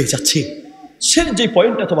দেরি হয়ে যাচ্ছে। সে যে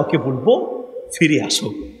পয়েন্টটা তোমাকে বলবো, ফিরে আসো,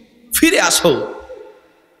 ফিরে আসো।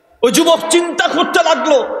 ওই যুবক চিন্তা করতে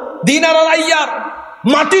লাগলো, দিন আর আইয়ার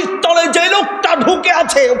মাটির তলে যে লোকটা ঢুকে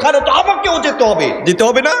আছে ওখানে তো আমাকেও যেতে হবে, যেতে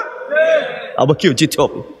হবে না? আমাকেও যেতে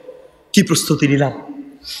হবে। কি প্রস্তুতি নিলাম,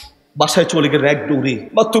 বাসায় চলে গেলে এক দৌড়ে,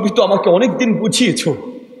 বা তুমি তো আমাকে অনেকদিন বুঝিয়েছ,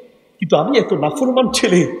 কিন্তু আমি এত নাফরমান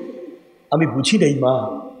ছেলে আমি বুঝি নাই মা,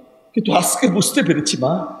 কিন্তু আজকে বুঝতে পেরেছি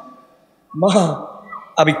মা। মা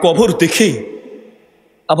আমি কবর দেখে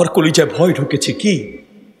আমার কলিজায় ভয় ঢুকেছে। কি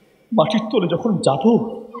মাটির তলে যখন যাব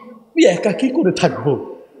আমি একা কি করে থাকবো,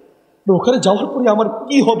 ওখানে যাওয়ার পরে আমার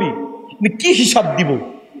কি হবে, কি হিসাব দিব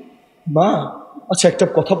মা। আচ্ছা একটা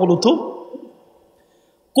কথা বলো তো,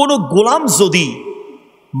 কোনো গোলাম যদি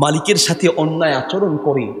মালিকের সাথে অন্যায় আচরণ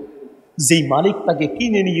করে, যেই মালিক তাকে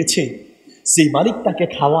কিনে নিয়েছে, যেই মালিক তাকে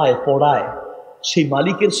খাওয়ায় পড়ায়, সেই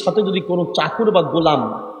মালিকের সাথে যদি কোনো চাকর বা গোলাম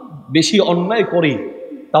বেশি অন্যায় করে,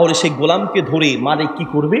 তাহলে সেই গোলামকে ধরে মালিক কি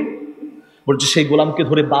করবে? বলছে সেই গোলামকে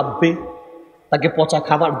ধরে বাঁধবে, তাকে পচা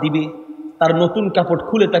খাবার দিবে, তার নতুন কাপড়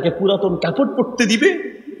খুলে তাকে পুরাতন কাপড় পরতে দিবে।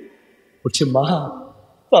 বলছে মা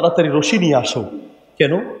তাড়াতাড়ি রশি নিয়ে আসো।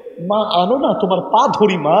 কেন মা? আনো না, তোমার পা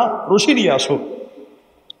ধরি মা, রশি নিয়ে আসো।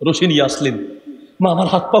 রশি নিয়ে আসলেন। মা আমার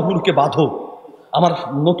হাত পাগুলোকে বাঁধো, আমার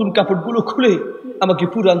নতুন কাপড়গুলো খুলে আমাকে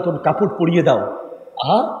পুরাতন কাপড় পরিয়ে দাও।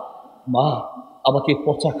 মা আমাকে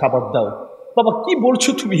পচা খাবার দাও। বাবা কি বলছো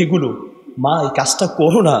তুমি এগুলো? মা এই কাজটা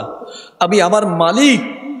করো না, আমি আমার মালিক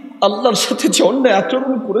আল্লাহর সাথে যে অন্যায়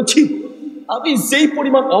আচরণ করেছি, আমি যেই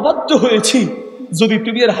পরিমাণ অবাধ্য হয়েছি, যদি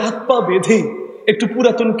তুমি এর হাত পা বেঁধে একটু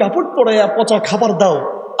পুরাতন কাপড় পরাইয়া পচা খাবার দাও,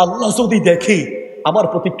 আল্লাহ যদি দেখে আমার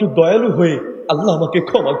প্রতি একটু দয়ালু হয়ে আল্লাহ আমাকে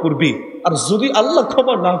ক্ষমা করবে। আর যদি আল্লাহ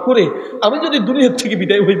ক্ষমা না করে আমি যদি দুনিয়ার থেকে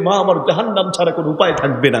বিদায় হই, মা আমার জাহান্নাম ছাড়া কোনো উপায়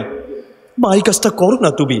থাকবে না। মা এই কাজটা করো না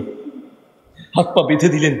তুমি। হাত পা বেঁধে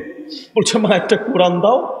দিলেন। বলছে মা একটা কোরআন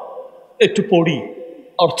দাও, একটু পড়ি।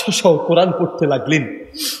 অর্থ সহ কোরআন পড়তে লাগলেন।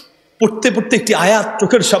 পড়তে পড়তে একটি আয়াত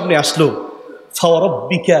চোখের সামনে আসলো,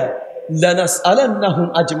 ফাওয়ারাব্বিকা লানাসআলান্নাহুম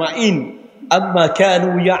আজমাইন আম্মা কানু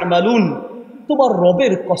ইয়ামালুন। তোমার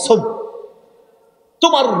রবের কসম,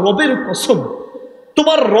 তোমার রবের কসম,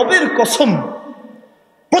 তোমার রবের কসম,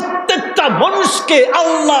 প্রত্যেকটা মানুষকে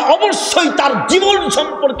আল্লাহ অবশ্যই তার জীবন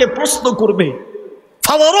সম্পর্কে প্রশ্ন করবে।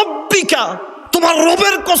 ফাওয়ারাব্বিকা, তোমার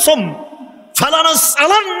রবের কসম,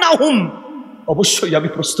 ফালানাসআলান্নাহুম, অবশ্যই আমি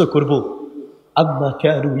প্রশ্ন করব। আম্মা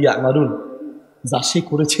কানু ইয়ামালুন, যা সে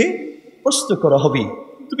করেছে প্রশ্ন করা হবে।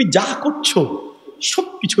 তুমি যা করছো সব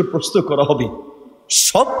কিছুর প্রশ্ন করা হবে,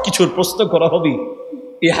 সব কিছুর প্রশ্ন করা হবে।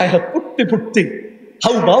 এই আয়াত পড়তে পড়তে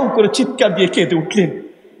হাউ বাউ করে চিৎকার দিয়ে কেঁদে উঠলেন।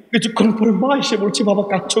 কিছুক্ষণ পরে মা এসে বলছে, বাবা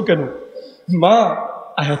কাঁদছো কেন? মা,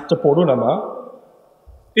 আয়াতটা পড়ো না মা।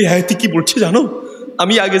 এই আয়াতে কি বলছে জানো?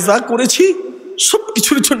 আমি আগে যা করেছি সব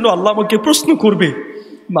কিছুর জন্য আল্লাহ আমাকে প্রশ্ন করবে।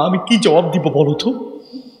 মা, আমি কি জবাব দিব বলো তো?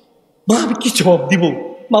 মা, আমি কি জবাব দিব?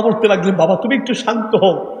 মা বলতে লাগলেন, বাবা তুমি একটু শান্ত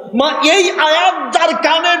হও। মা, এই আয়াত যার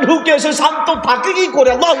কানে ঢুকে সে শান্ত থাকে কি করে?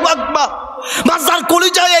 আল্লাহু আকবার। মা, যার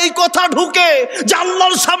কলিজায় এই কথা ঢুকে যে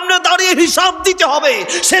আল্লাহর সামনে দাঁড়িয়ে হিসাব দিতে হবে,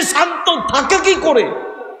 সে শান্ত থাকে কি করে?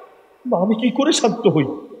 মা, আমি কি করে শান্ত হই?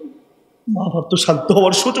 মা, আমার তো শান্ত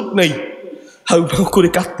হওয়ার সুযোগ নেই। হাউ হাউ করে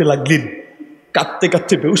কাঁদতে লাগলেন। কাঁদতে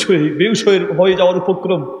কাঁদতে বেহুশ হয়ে যাওয়ার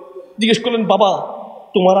উপক্রম। জিজ্ঞেস করলেন, বাবা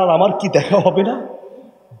তোমার আর আমার কি দেখা হবে না?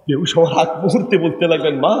 বেহুশ হওয়ার আগ মুহূর্তে বলতে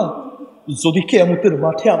লাগলেন, মা যদি কিয়ামতের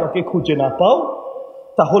মাঠে আমাকে খুঁজে না পাও,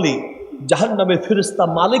 তাহলে জাহান্নামের ফেরেশতা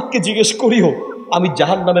মালিককে জিজ্ঞেস করিও আমি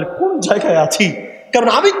জাহান্নামের কোন জায়গায় আছি। কারণ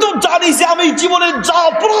আমি তো জানি যে আমি জীবনে যা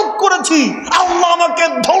অপরাধ করেছি, আল্লাহ আমাকে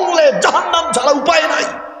ধরলে জাহান্নাম ছাড়া উপায় নাই।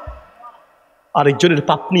 আরেকজনের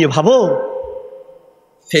পাপ নিয়ে ভাবো।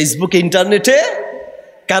 ফেসবুকে, ইন্টারনেটে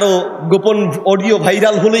কারো গোপন অডিও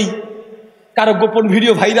ভাইরাল হলেই, কারো গোপন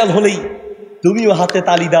ভিডিও ভাইরাল হলেই তুমিও হাতে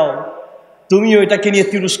তালি দাও, তুমিও এটাকে নিয়ে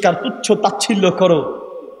তিরস্কার তুচ্ছ তাচ্ছিল্য করো।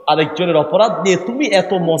 আরেকজনের অপরাধ নিয়ে তুমি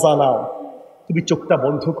এত মজা নাও। তুমি চোখটা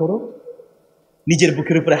বন্ধ করো, নিজের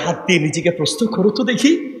বুকের উপরে হাত দিয়ে নিজেকে প্রশ্ন করো তো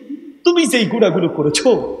দেখি, তুমি যেই গুণাগুলো করেছো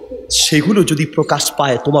সেগুলো যদি প্রকাশ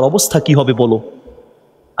পায় তোমার অবস্থা কি হবে বলো?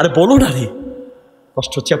 আরে বলো না রে,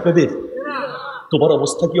 কষ্ট হচ্ছে আপনাদের? তোমার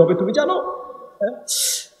অবস্থা কি হবে তুমি জানো?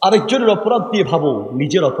 আরেকজনের অপরাধ দিয়ে ভাবো,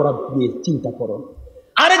 নিজের অপরাধ নিয়ে চিন্তা করো।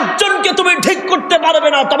 আরেকজনকে তুমি ঠিক করতে পারবে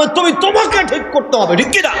না, তবে তুমি তোমাকে ঠিক করতে হবে, ঠিক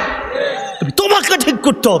কিনা? তুমি তোমাকে ঠিক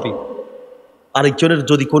করতে হবে। আরেকজনের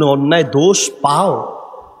যদি কোনো অন্যায় দোষ পাও,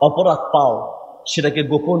 অপরাধ পাও, সেটাকে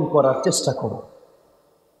গোপন করার চেষ্টা করো।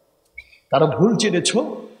 কারো ভুল জেনেছ,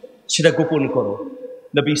 সেটা গোপন করো।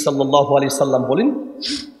 নবী সাল্লাল্লাহু আলাইহি সাল্লাম বলেন,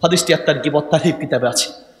 হাদিসটি আত-তারগীব ওয়াত-তারহীব কিতাবে আছে,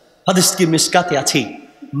 হাদিসটি মিশকাতে আছে,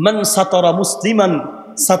 মান সাতারা মুসলিমান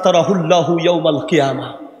সাতারাহুল্লাহু ইয়াউমাল কিয়ামা।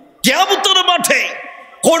 কিয়ামতের মাঠে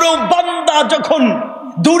কোন বান্দা যখন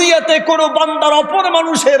দুনিয়াতে কোন বান্দার অপর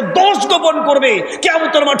মানুষের দোষ গোপন করবে,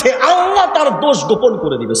 কিয়ামতের মাঠে আল্লাহ তার দোষ গোপন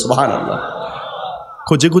করে দিবে। সুবহানাল্লাহ।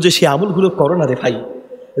 খুঁজে খুঁজে সে আমলগুলো করো না রে ভাই,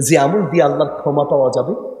 যে আমল দিয়ে আল্লাহর ক্ষমা পাওয়া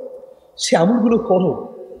যাবে, সে আমলগুলো করো।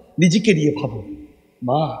 নিজেকে নিয়ে ভাবো।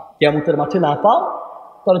 মা, কিয়ামতের মাঠে না পাও,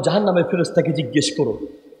 তাহলে জাহান্নামের ফেরেশতাকে জিজ্ঞেস করো।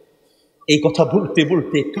 এই কথা বলতে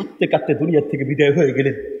বলতে কাঁদতে কাঁদতে দুনিয়ার থেকে বিদায় হয়ে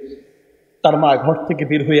গেলেন। তার মা ঘর থেকে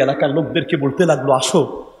বের হয়ে এলাকার লোকদেরকে বলতে লাগলো, আসো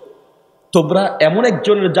তোমরা এমন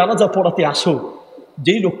একজনের জানাজা পড়াতে আসো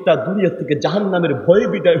যেই লোকটা দুনিয়া থেকে জাহান্নামের ভয়ে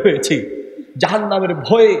বিদায় হয়েছে। জাহান্নামের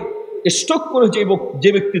ভয়ে স্ট্রোক করে যে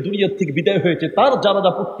ব্যক্তি দুনিয়ার থেকে বিদায় হয়েছে তার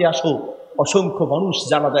জানাজা পড়তে আসো। অসংখ্য মানুষ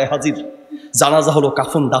জানাজায় হাজির। জানাজা হলো,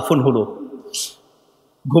 কাফন দাফন হলো।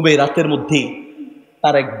 ঘুমে রাতের মধ্যে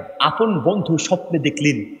তার এক আপন বন্ধু স্বপ্নে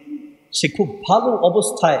দেখলেন সে খুব ভালো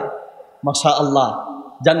অবস্থায়, মাশাআল্লাহ,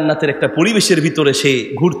 জান্নাতের একটা পরিবেশের ভিতরে সে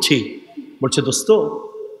ঘুরছে। বলছে, দোস্ত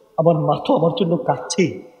আমার মা তো আমার জন্য কাঁদছে,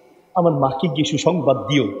 আমার মাকে গিয়ে সুসংবাদ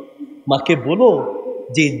দিও। মাকে বলো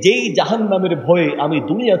যে যেই জাহান্নামের ভয়ে আমি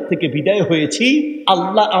দুনিয়ার থেকে বিদায় হয়েছি,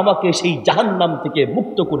 আল্লাহ আমাকে সেই জাহান্নাম থেকে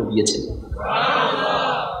মুক্ত করে দিয়েছে।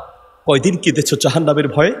 কয়দিন কেঁদেছো জাহান্নামের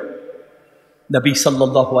ভয়ে? নবী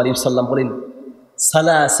সাল্লাল্লাহু আলাইহি ওয়াসাল্লাম বলেন,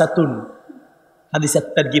 সালাসাতুন, হাদিস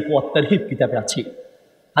আত-তারগীব ওয়াত-তারহীব কিতাবে আছে,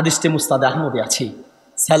 হাদিসটি মুসনাদ আহমদে আছে,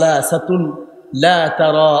 সালাসাতুন লা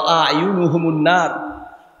তারা আয়ুনুহুমুন নার।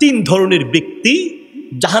 তিন ধরনের ব্যক্তি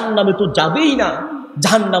জাহান্নামে তো যাবেই না,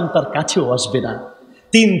 জাহান্নাম তার কাছেও আসবে না।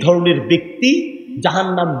 তিন ধরনের ব্যক্তি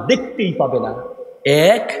জাহান্নাম দেখতেই পাবে না।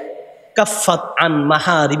 এক, কাফাত আন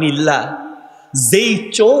মাহারিমিল্লাহ, যেই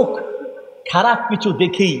চোখ খারাপ কিছু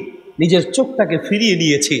দেখেই নিজের চোখটাকে ফিরিয়ে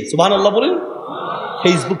নিয়েছে। সুবহানাল্লাহ বলেন।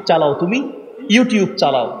 ফেসবুক চালাও, তুমি ইউটিউব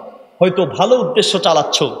চালাও, হয়তো ভালো উদ্দেশ্য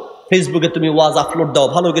চালাচ্ছ। ফেসবুকে তুমি ওয়াজ আপলোড দাও,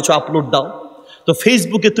 ভালো কিছু আপলোড দাও। তো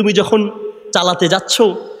ফেসবুকে তুমি যখন চালাতে যাচ্ছ,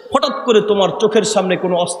 হঠাৎ করে তোমার চোখের সামনে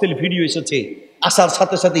কোনো অশ্লীল ভিডিও এসেছে, আসার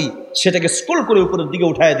সাথে সাথেই সেটাকে স্ক্রল করে উপরের দিকে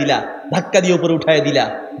উঠায় দিলা, ধাক্কা দিয়ে উপরে উঠায় দিলা।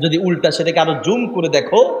 যদি উল্টা সেটাকে আরো জুম করে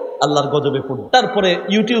দেখো, আল্লাহর গজবে পড়ো। তারপরে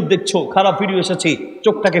ইউটিউব দেখছো, খারাপ ভিডিও এসেছে,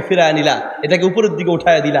 চোখটাকে ফিরায় নিলা, এটাকে উপরের দিকে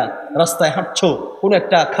উঠায় দিলা। রাস্তায় হাঁটছো, কোনো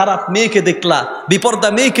একটা খারাপ মেয়েকে দেখলা, বিপর্দা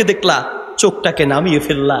মেয়েকে দেখলা, চোখটাকে নামিয়ে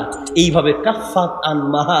ফেললা। এইভাবে কাফাত আন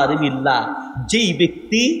মাহারিমিল্লাহ, যেই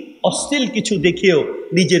ব্যক্তি অশ্লীল কিছু দেখেও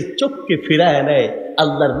নিজের চোখকে ফিরায় নেয়,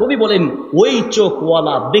 আল্লাহর নবী বলেন ওই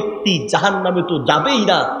চোখওয়ালা ব্যক্তি জাহান্নামে তো যাবেই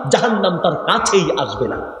না, জাহান্নাম তার কাছেই আসবে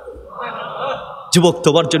না। যুবক,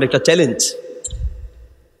 তোমার জন্য একটা চ্যালেঞ্জ,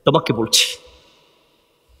 তোমাকে বলছি,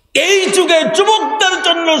 এই যুগে যুবকদের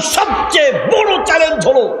জন্য সবচেয়ে বড় চ্যালেঞ্জ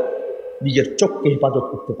হলো নিজের চোখকে হেফাজত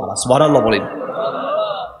করতে পারা। সুবহানাল্লাহ বলেন।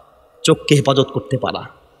 চোখকে হেফাজত করতে পারা।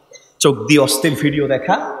 চোখ দিয়ে অশ্লীল ভিডিও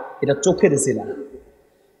দেখা, এটা চোখের জিনা।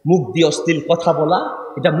 মুখ দিয়ে অশ্লীল কথা বলা,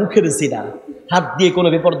 এটা মুখের জিনা। হাত দিয়ে কোনো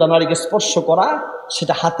বেপরদা নারীকে স্পর্শ করা,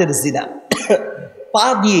 সেটা হাতের জিনা। পা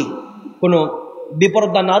দিয়ে কোনো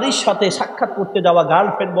বেপরদা নারীর সাথে সাক্ষাৎ করতে যাওয়া,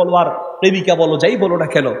 গার্লফ্রেন্ড বলো আর প্রেমিকা বলো, যাই বলো না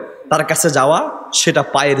কেন, তার কাছে যাওয়া, সেটা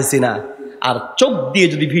পায়ের জিনা। আর চোখ দিয়ে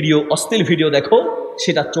যদি অশ্লীল ভিডিও দেখো,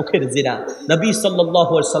 সেটা চোখের জিনা। নবী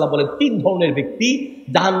সাল্লাল্লাহু আলাইহি ওয়াসাল্লাম বলেন, 3 ধরনের ব্যক্তি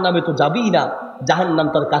জাহান্নামে তো যাবেই না, জাহান্নাম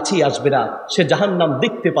তার কাছেই আসবে না, সে জাহান্নাম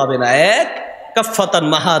দেখতে পাবে না। 1, কাফফাতান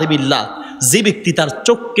মাহারিমিল্লাহ, যে ব্যক্তি তার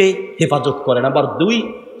চোখকে হেফাজত করে। নাম্বার 2,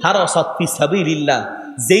 হারাসাত ফি সাবিলিল্লাহ,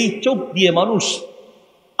 যেই চোখ দিয়ে মানুষ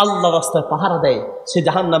আল্লাহ রাস্তায় পাহারা দেয়, সে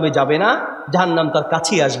জাহান্নামে যাবে না, জাহান্নাম তার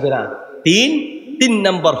কাছেই আসবে না। 3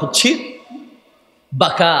 নাম্বার হচ্ছে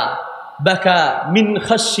বাকা মিন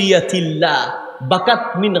খাশিয়াতিল্লাহ, বাকাত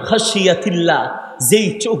মিন খাশিয়াতিল্লাহ, যেই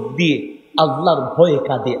চোখ দিয়ে আল্লাহর ভয়ে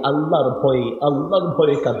কাঁদে, আল্লাহর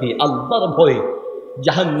ভয়ে কাঁদে, আল্লাহর ভয়ে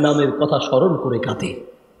জাহান্নামের কথা স্মরণ করে কাঁদে।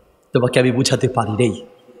 তোমাকে আমি বুঝাতে পারি নাই,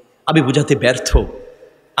 আমি বুঝাতে ব্যর্থ,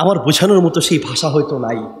 আমার বোঝানোর মতো সেই ভাষা হয়তো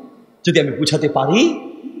নাই। যদি আমি বুঝাতে পারি,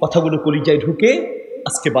 কথাগুলো কলিজায় ঢুকে,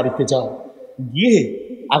 আজকে বাড়িতে যাও, গিয়ে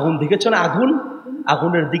আগুন দেখেছ না,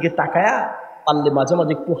 আগুনের দিকে তাকায়া পারলে মাঝে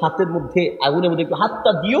মাঝে একটু হাতের মধ্যে, আগুনের মধ্যে একটু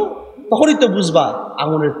হাতটা দিও, তখনই তো বুঝবা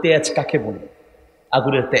আগুনের তেজ কাকে বলে।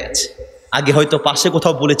 আগুনের তেজ আগে হয়তো পাশে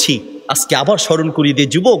কোথাও বলেছি, আজকে আবার স্মরণ করিয়ে দিয়ে,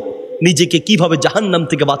 যুবক নিজেকে কিভাবে জাহান্নাম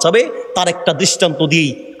থেকে বাঁচাবে তার একটা দৃষ্টান্ত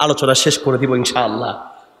দিয়েই আলোচনা শেষ করে দিব ইনশাআল্লাহ।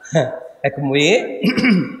 হ্যাঁ, এক মেয়ে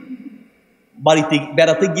বাড়িতে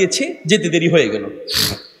বেড়াতে গিয়েছে, যেতে দেরি হয়ে গেল।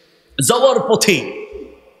 যাওয়ার পথে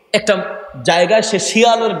একটা জায়গায় সে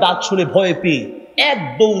শিয়ালের ডাক শুনে ভয় পেয়ে এক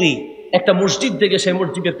দৌড়ে একটা মসজিদ থেকে সে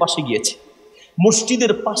মসজিদের পাশে গিয়েছে।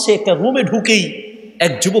 মসজিদের পাশে একটা রুমে ঢুকেই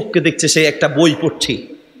এক যুবককে দেখছে, সে একটা বই পড়ছে।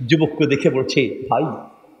 যুবককে দেখে বলছে, ভাই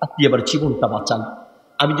আপনি আবার জীবনটা বাঁচান,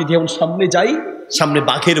 আমি যদি এখন সামনে যাই, সামনে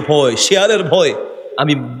বাঘের ভয়, শেয়ালের ভয়,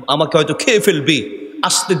 আমাকে হয়তো খেয়ে ফেলবে,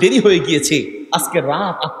 আসতে দেরি হয়ে গিয়েছে, আজকে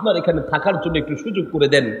রাত আপনার এখানে থাকার জন্য একটু সুযোগ করে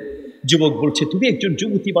দেন। যুবক বলছে, তুমি একজন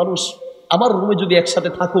যুবতী মানুষ, আমার রুমে যদি একসাথে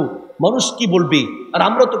থাকো, মানুষ কি বলবে, আর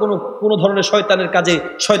আমরা তো কোনো ধরনের শয়তানের কাজে,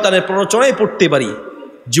 শয়তানের প্ররোচনায় পড়তে পারি।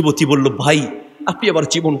 যুবতী বলল, ভাই আপনি আবার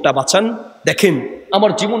জীবনটা বাঁচান, দেখেন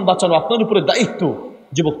আমার জীবন বাঁচানো আপনার উপরে দায়িত্ব।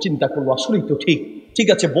 যুবক চিন্তা করলো, আসলেই তো ঠিক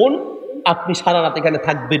আছে বোন, আপনি সারা রাত এখানে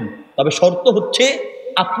থাকবেন, তবে শর্ত হচ্ছে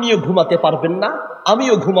আপনিও ঘুমাতে পারবেন না,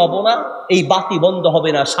 আমিও ঘুমাবো না, এই বাতি বন্ধ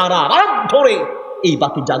হবে না, সারা রাত ধরে এই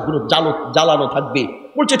বাতি জ্বালানো থাকবে।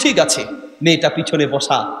 বলছে ঠিক আছে। মেয়েটা পিছনে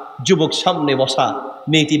বসা, যুবক সামনে বসা,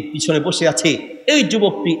 মেয়েটি পিছনে বসে আছে। এই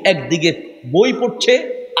যুবকটি একদিকে বই পড়ছে,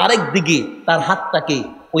 আরেক দিকে তার হাতটাকে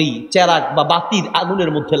ওই চেরাগ বা বাতির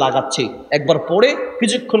আগুনের মধ্যে লাগাচ্ছে। একবার পরে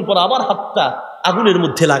কিছুক্ষণ পর আবার হাতটা আগুনের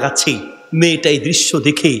মধ্যে লাগাচ্ছে। মেয়েটা এই দৃশ্য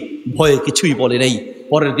দেখে ভয়ে কিছুই বলে নাই।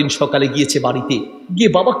 পরের দিন সকালে গিয়েছে বাড়িতে, গিয়ে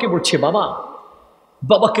বাবাকে বলছে,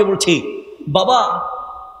 বাবা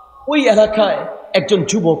ওই এলাকায় একজন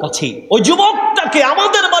যুবক আছে, ওই যুবকটাকে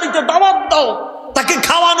আমাদের বাড়িতে দাওয়াত দাও, তাকে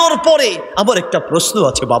খাওয়ানোর পরে আমার একটা প্রশ্ন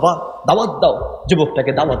আছে বাবা, দাওয়াত দাও।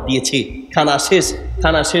 যুবকটাকে দাওয়াত দিয়েছে।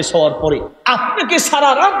 খানা শেষ হওয়ার পরে, আপনাকে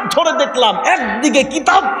সারা রাত ধরে দেখলাম একদিকে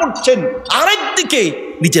কিতাব পড়ছেন, আরেকদিকে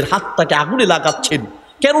নিজের হাতটাকে আগুনে লাগাচ্ছেন,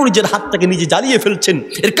 কেন নিজের হাতটাকে নিজে জ্বালিয়ে ফেলছেন,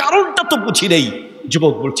 এর কারণটা তো বুঝি নেই।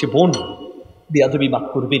 যুবক বলছে, বোন বেয়াদবি মাফ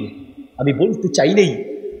করবেন, আমি বলতে চাই নেই,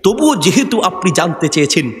 তবুও যেহেতু আপনি জানতে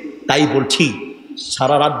চেয়েছেন তাই বলছি।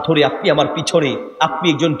 সারা রাত ধরে আপনি আমার পিছনে, আপনি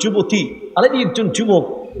একজন যুবতী আর আমি একজন যুবক,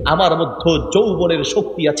 আমার মধ্যে যৌবনের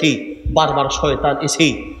শক্তি আছে, বারবার শয়তান এসে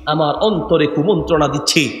আমার অন্তরে কুমন্ত্রণা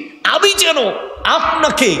দিচ্ছে, আমি যেন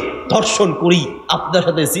আপনাকে ধর্ষণ করি, আপনার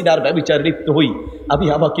সাথে জিনার ব্যভিচারে লিপ্ত হই।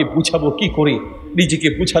 আমাকে বুঝাবো কি করে? নিজেকে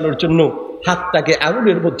বুঝানোর জন্য হাতটাকে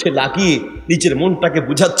আগুনের মধ্যে লাগিয়ে নিজের মনটাকে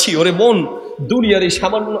বুঝাচ্ছি, ওরে মন, দুনিয়ার এই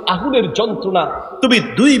সামান্য আগুনের যন্ত্রণা তুমি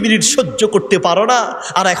 2 মিনিট সহ্য করতে পারো না,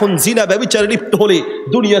 আর এখন জিনা ব্যভিচারে লিপ্ত হলে,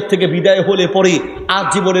 দুনিয়ার থেকে বিদায় হলে পরে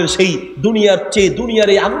আজীবনের সেই দুনিয়ার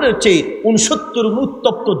এই আগুনের চেয়ে 69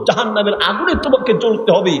 উত্তপ্ত জাহান্নামের আগুনে তোমাকে জ্বলতে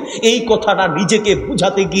হবে। এই কথাটা নিজেকে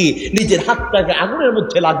বুঝাতে গিয়ে নিজের হাতটাকে আগুনের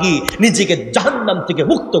মধ্যে লাগিয়ে নিজেকে জাহান্নাম থেকে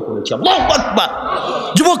মুক্ত করেছি। আল্লাহু আকবার।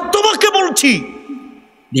 যুবক তোমাকে বলছি,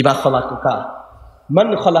 লিমা খালাকাকা মান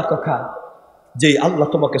খালাকাকা, যে আল্লাহ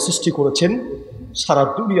তোমাকে সৃষ্টি করেছেন, সারা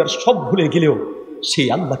দুনিয়ার সব ভুলে গেলেও সেই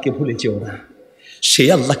আল্লাহকে ভুলে যেও না, সেই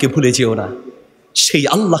আল্লাহকে ভুলে যেও না, সেই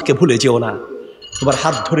আল্লাহকে ভুলে যেও না। তোমার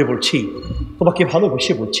হাত ধরে বলছি, তোমাকে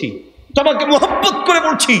ভালোবেসে বলছি, তোমাকে মোহাব্বত করে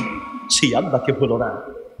বলছি, সেই আল্লাহকে ভুলো না।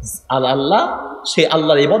 আল্লাহ সে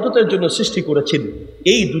আল্লাহর ইবাদতের জন্য সৃষ্টি করেছেন,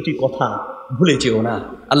 এই দুটি কথা ভুলে যেও না।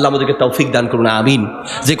 আল্লাহ আমাদেরকে তৌফিক দান করুন, আমিন।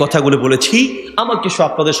 যে কথাগুলো বলেছি আমাকে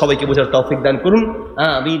আপনাদের সবাইকে বোঝার তৌফিক দান করুন,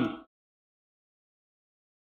 আমিন।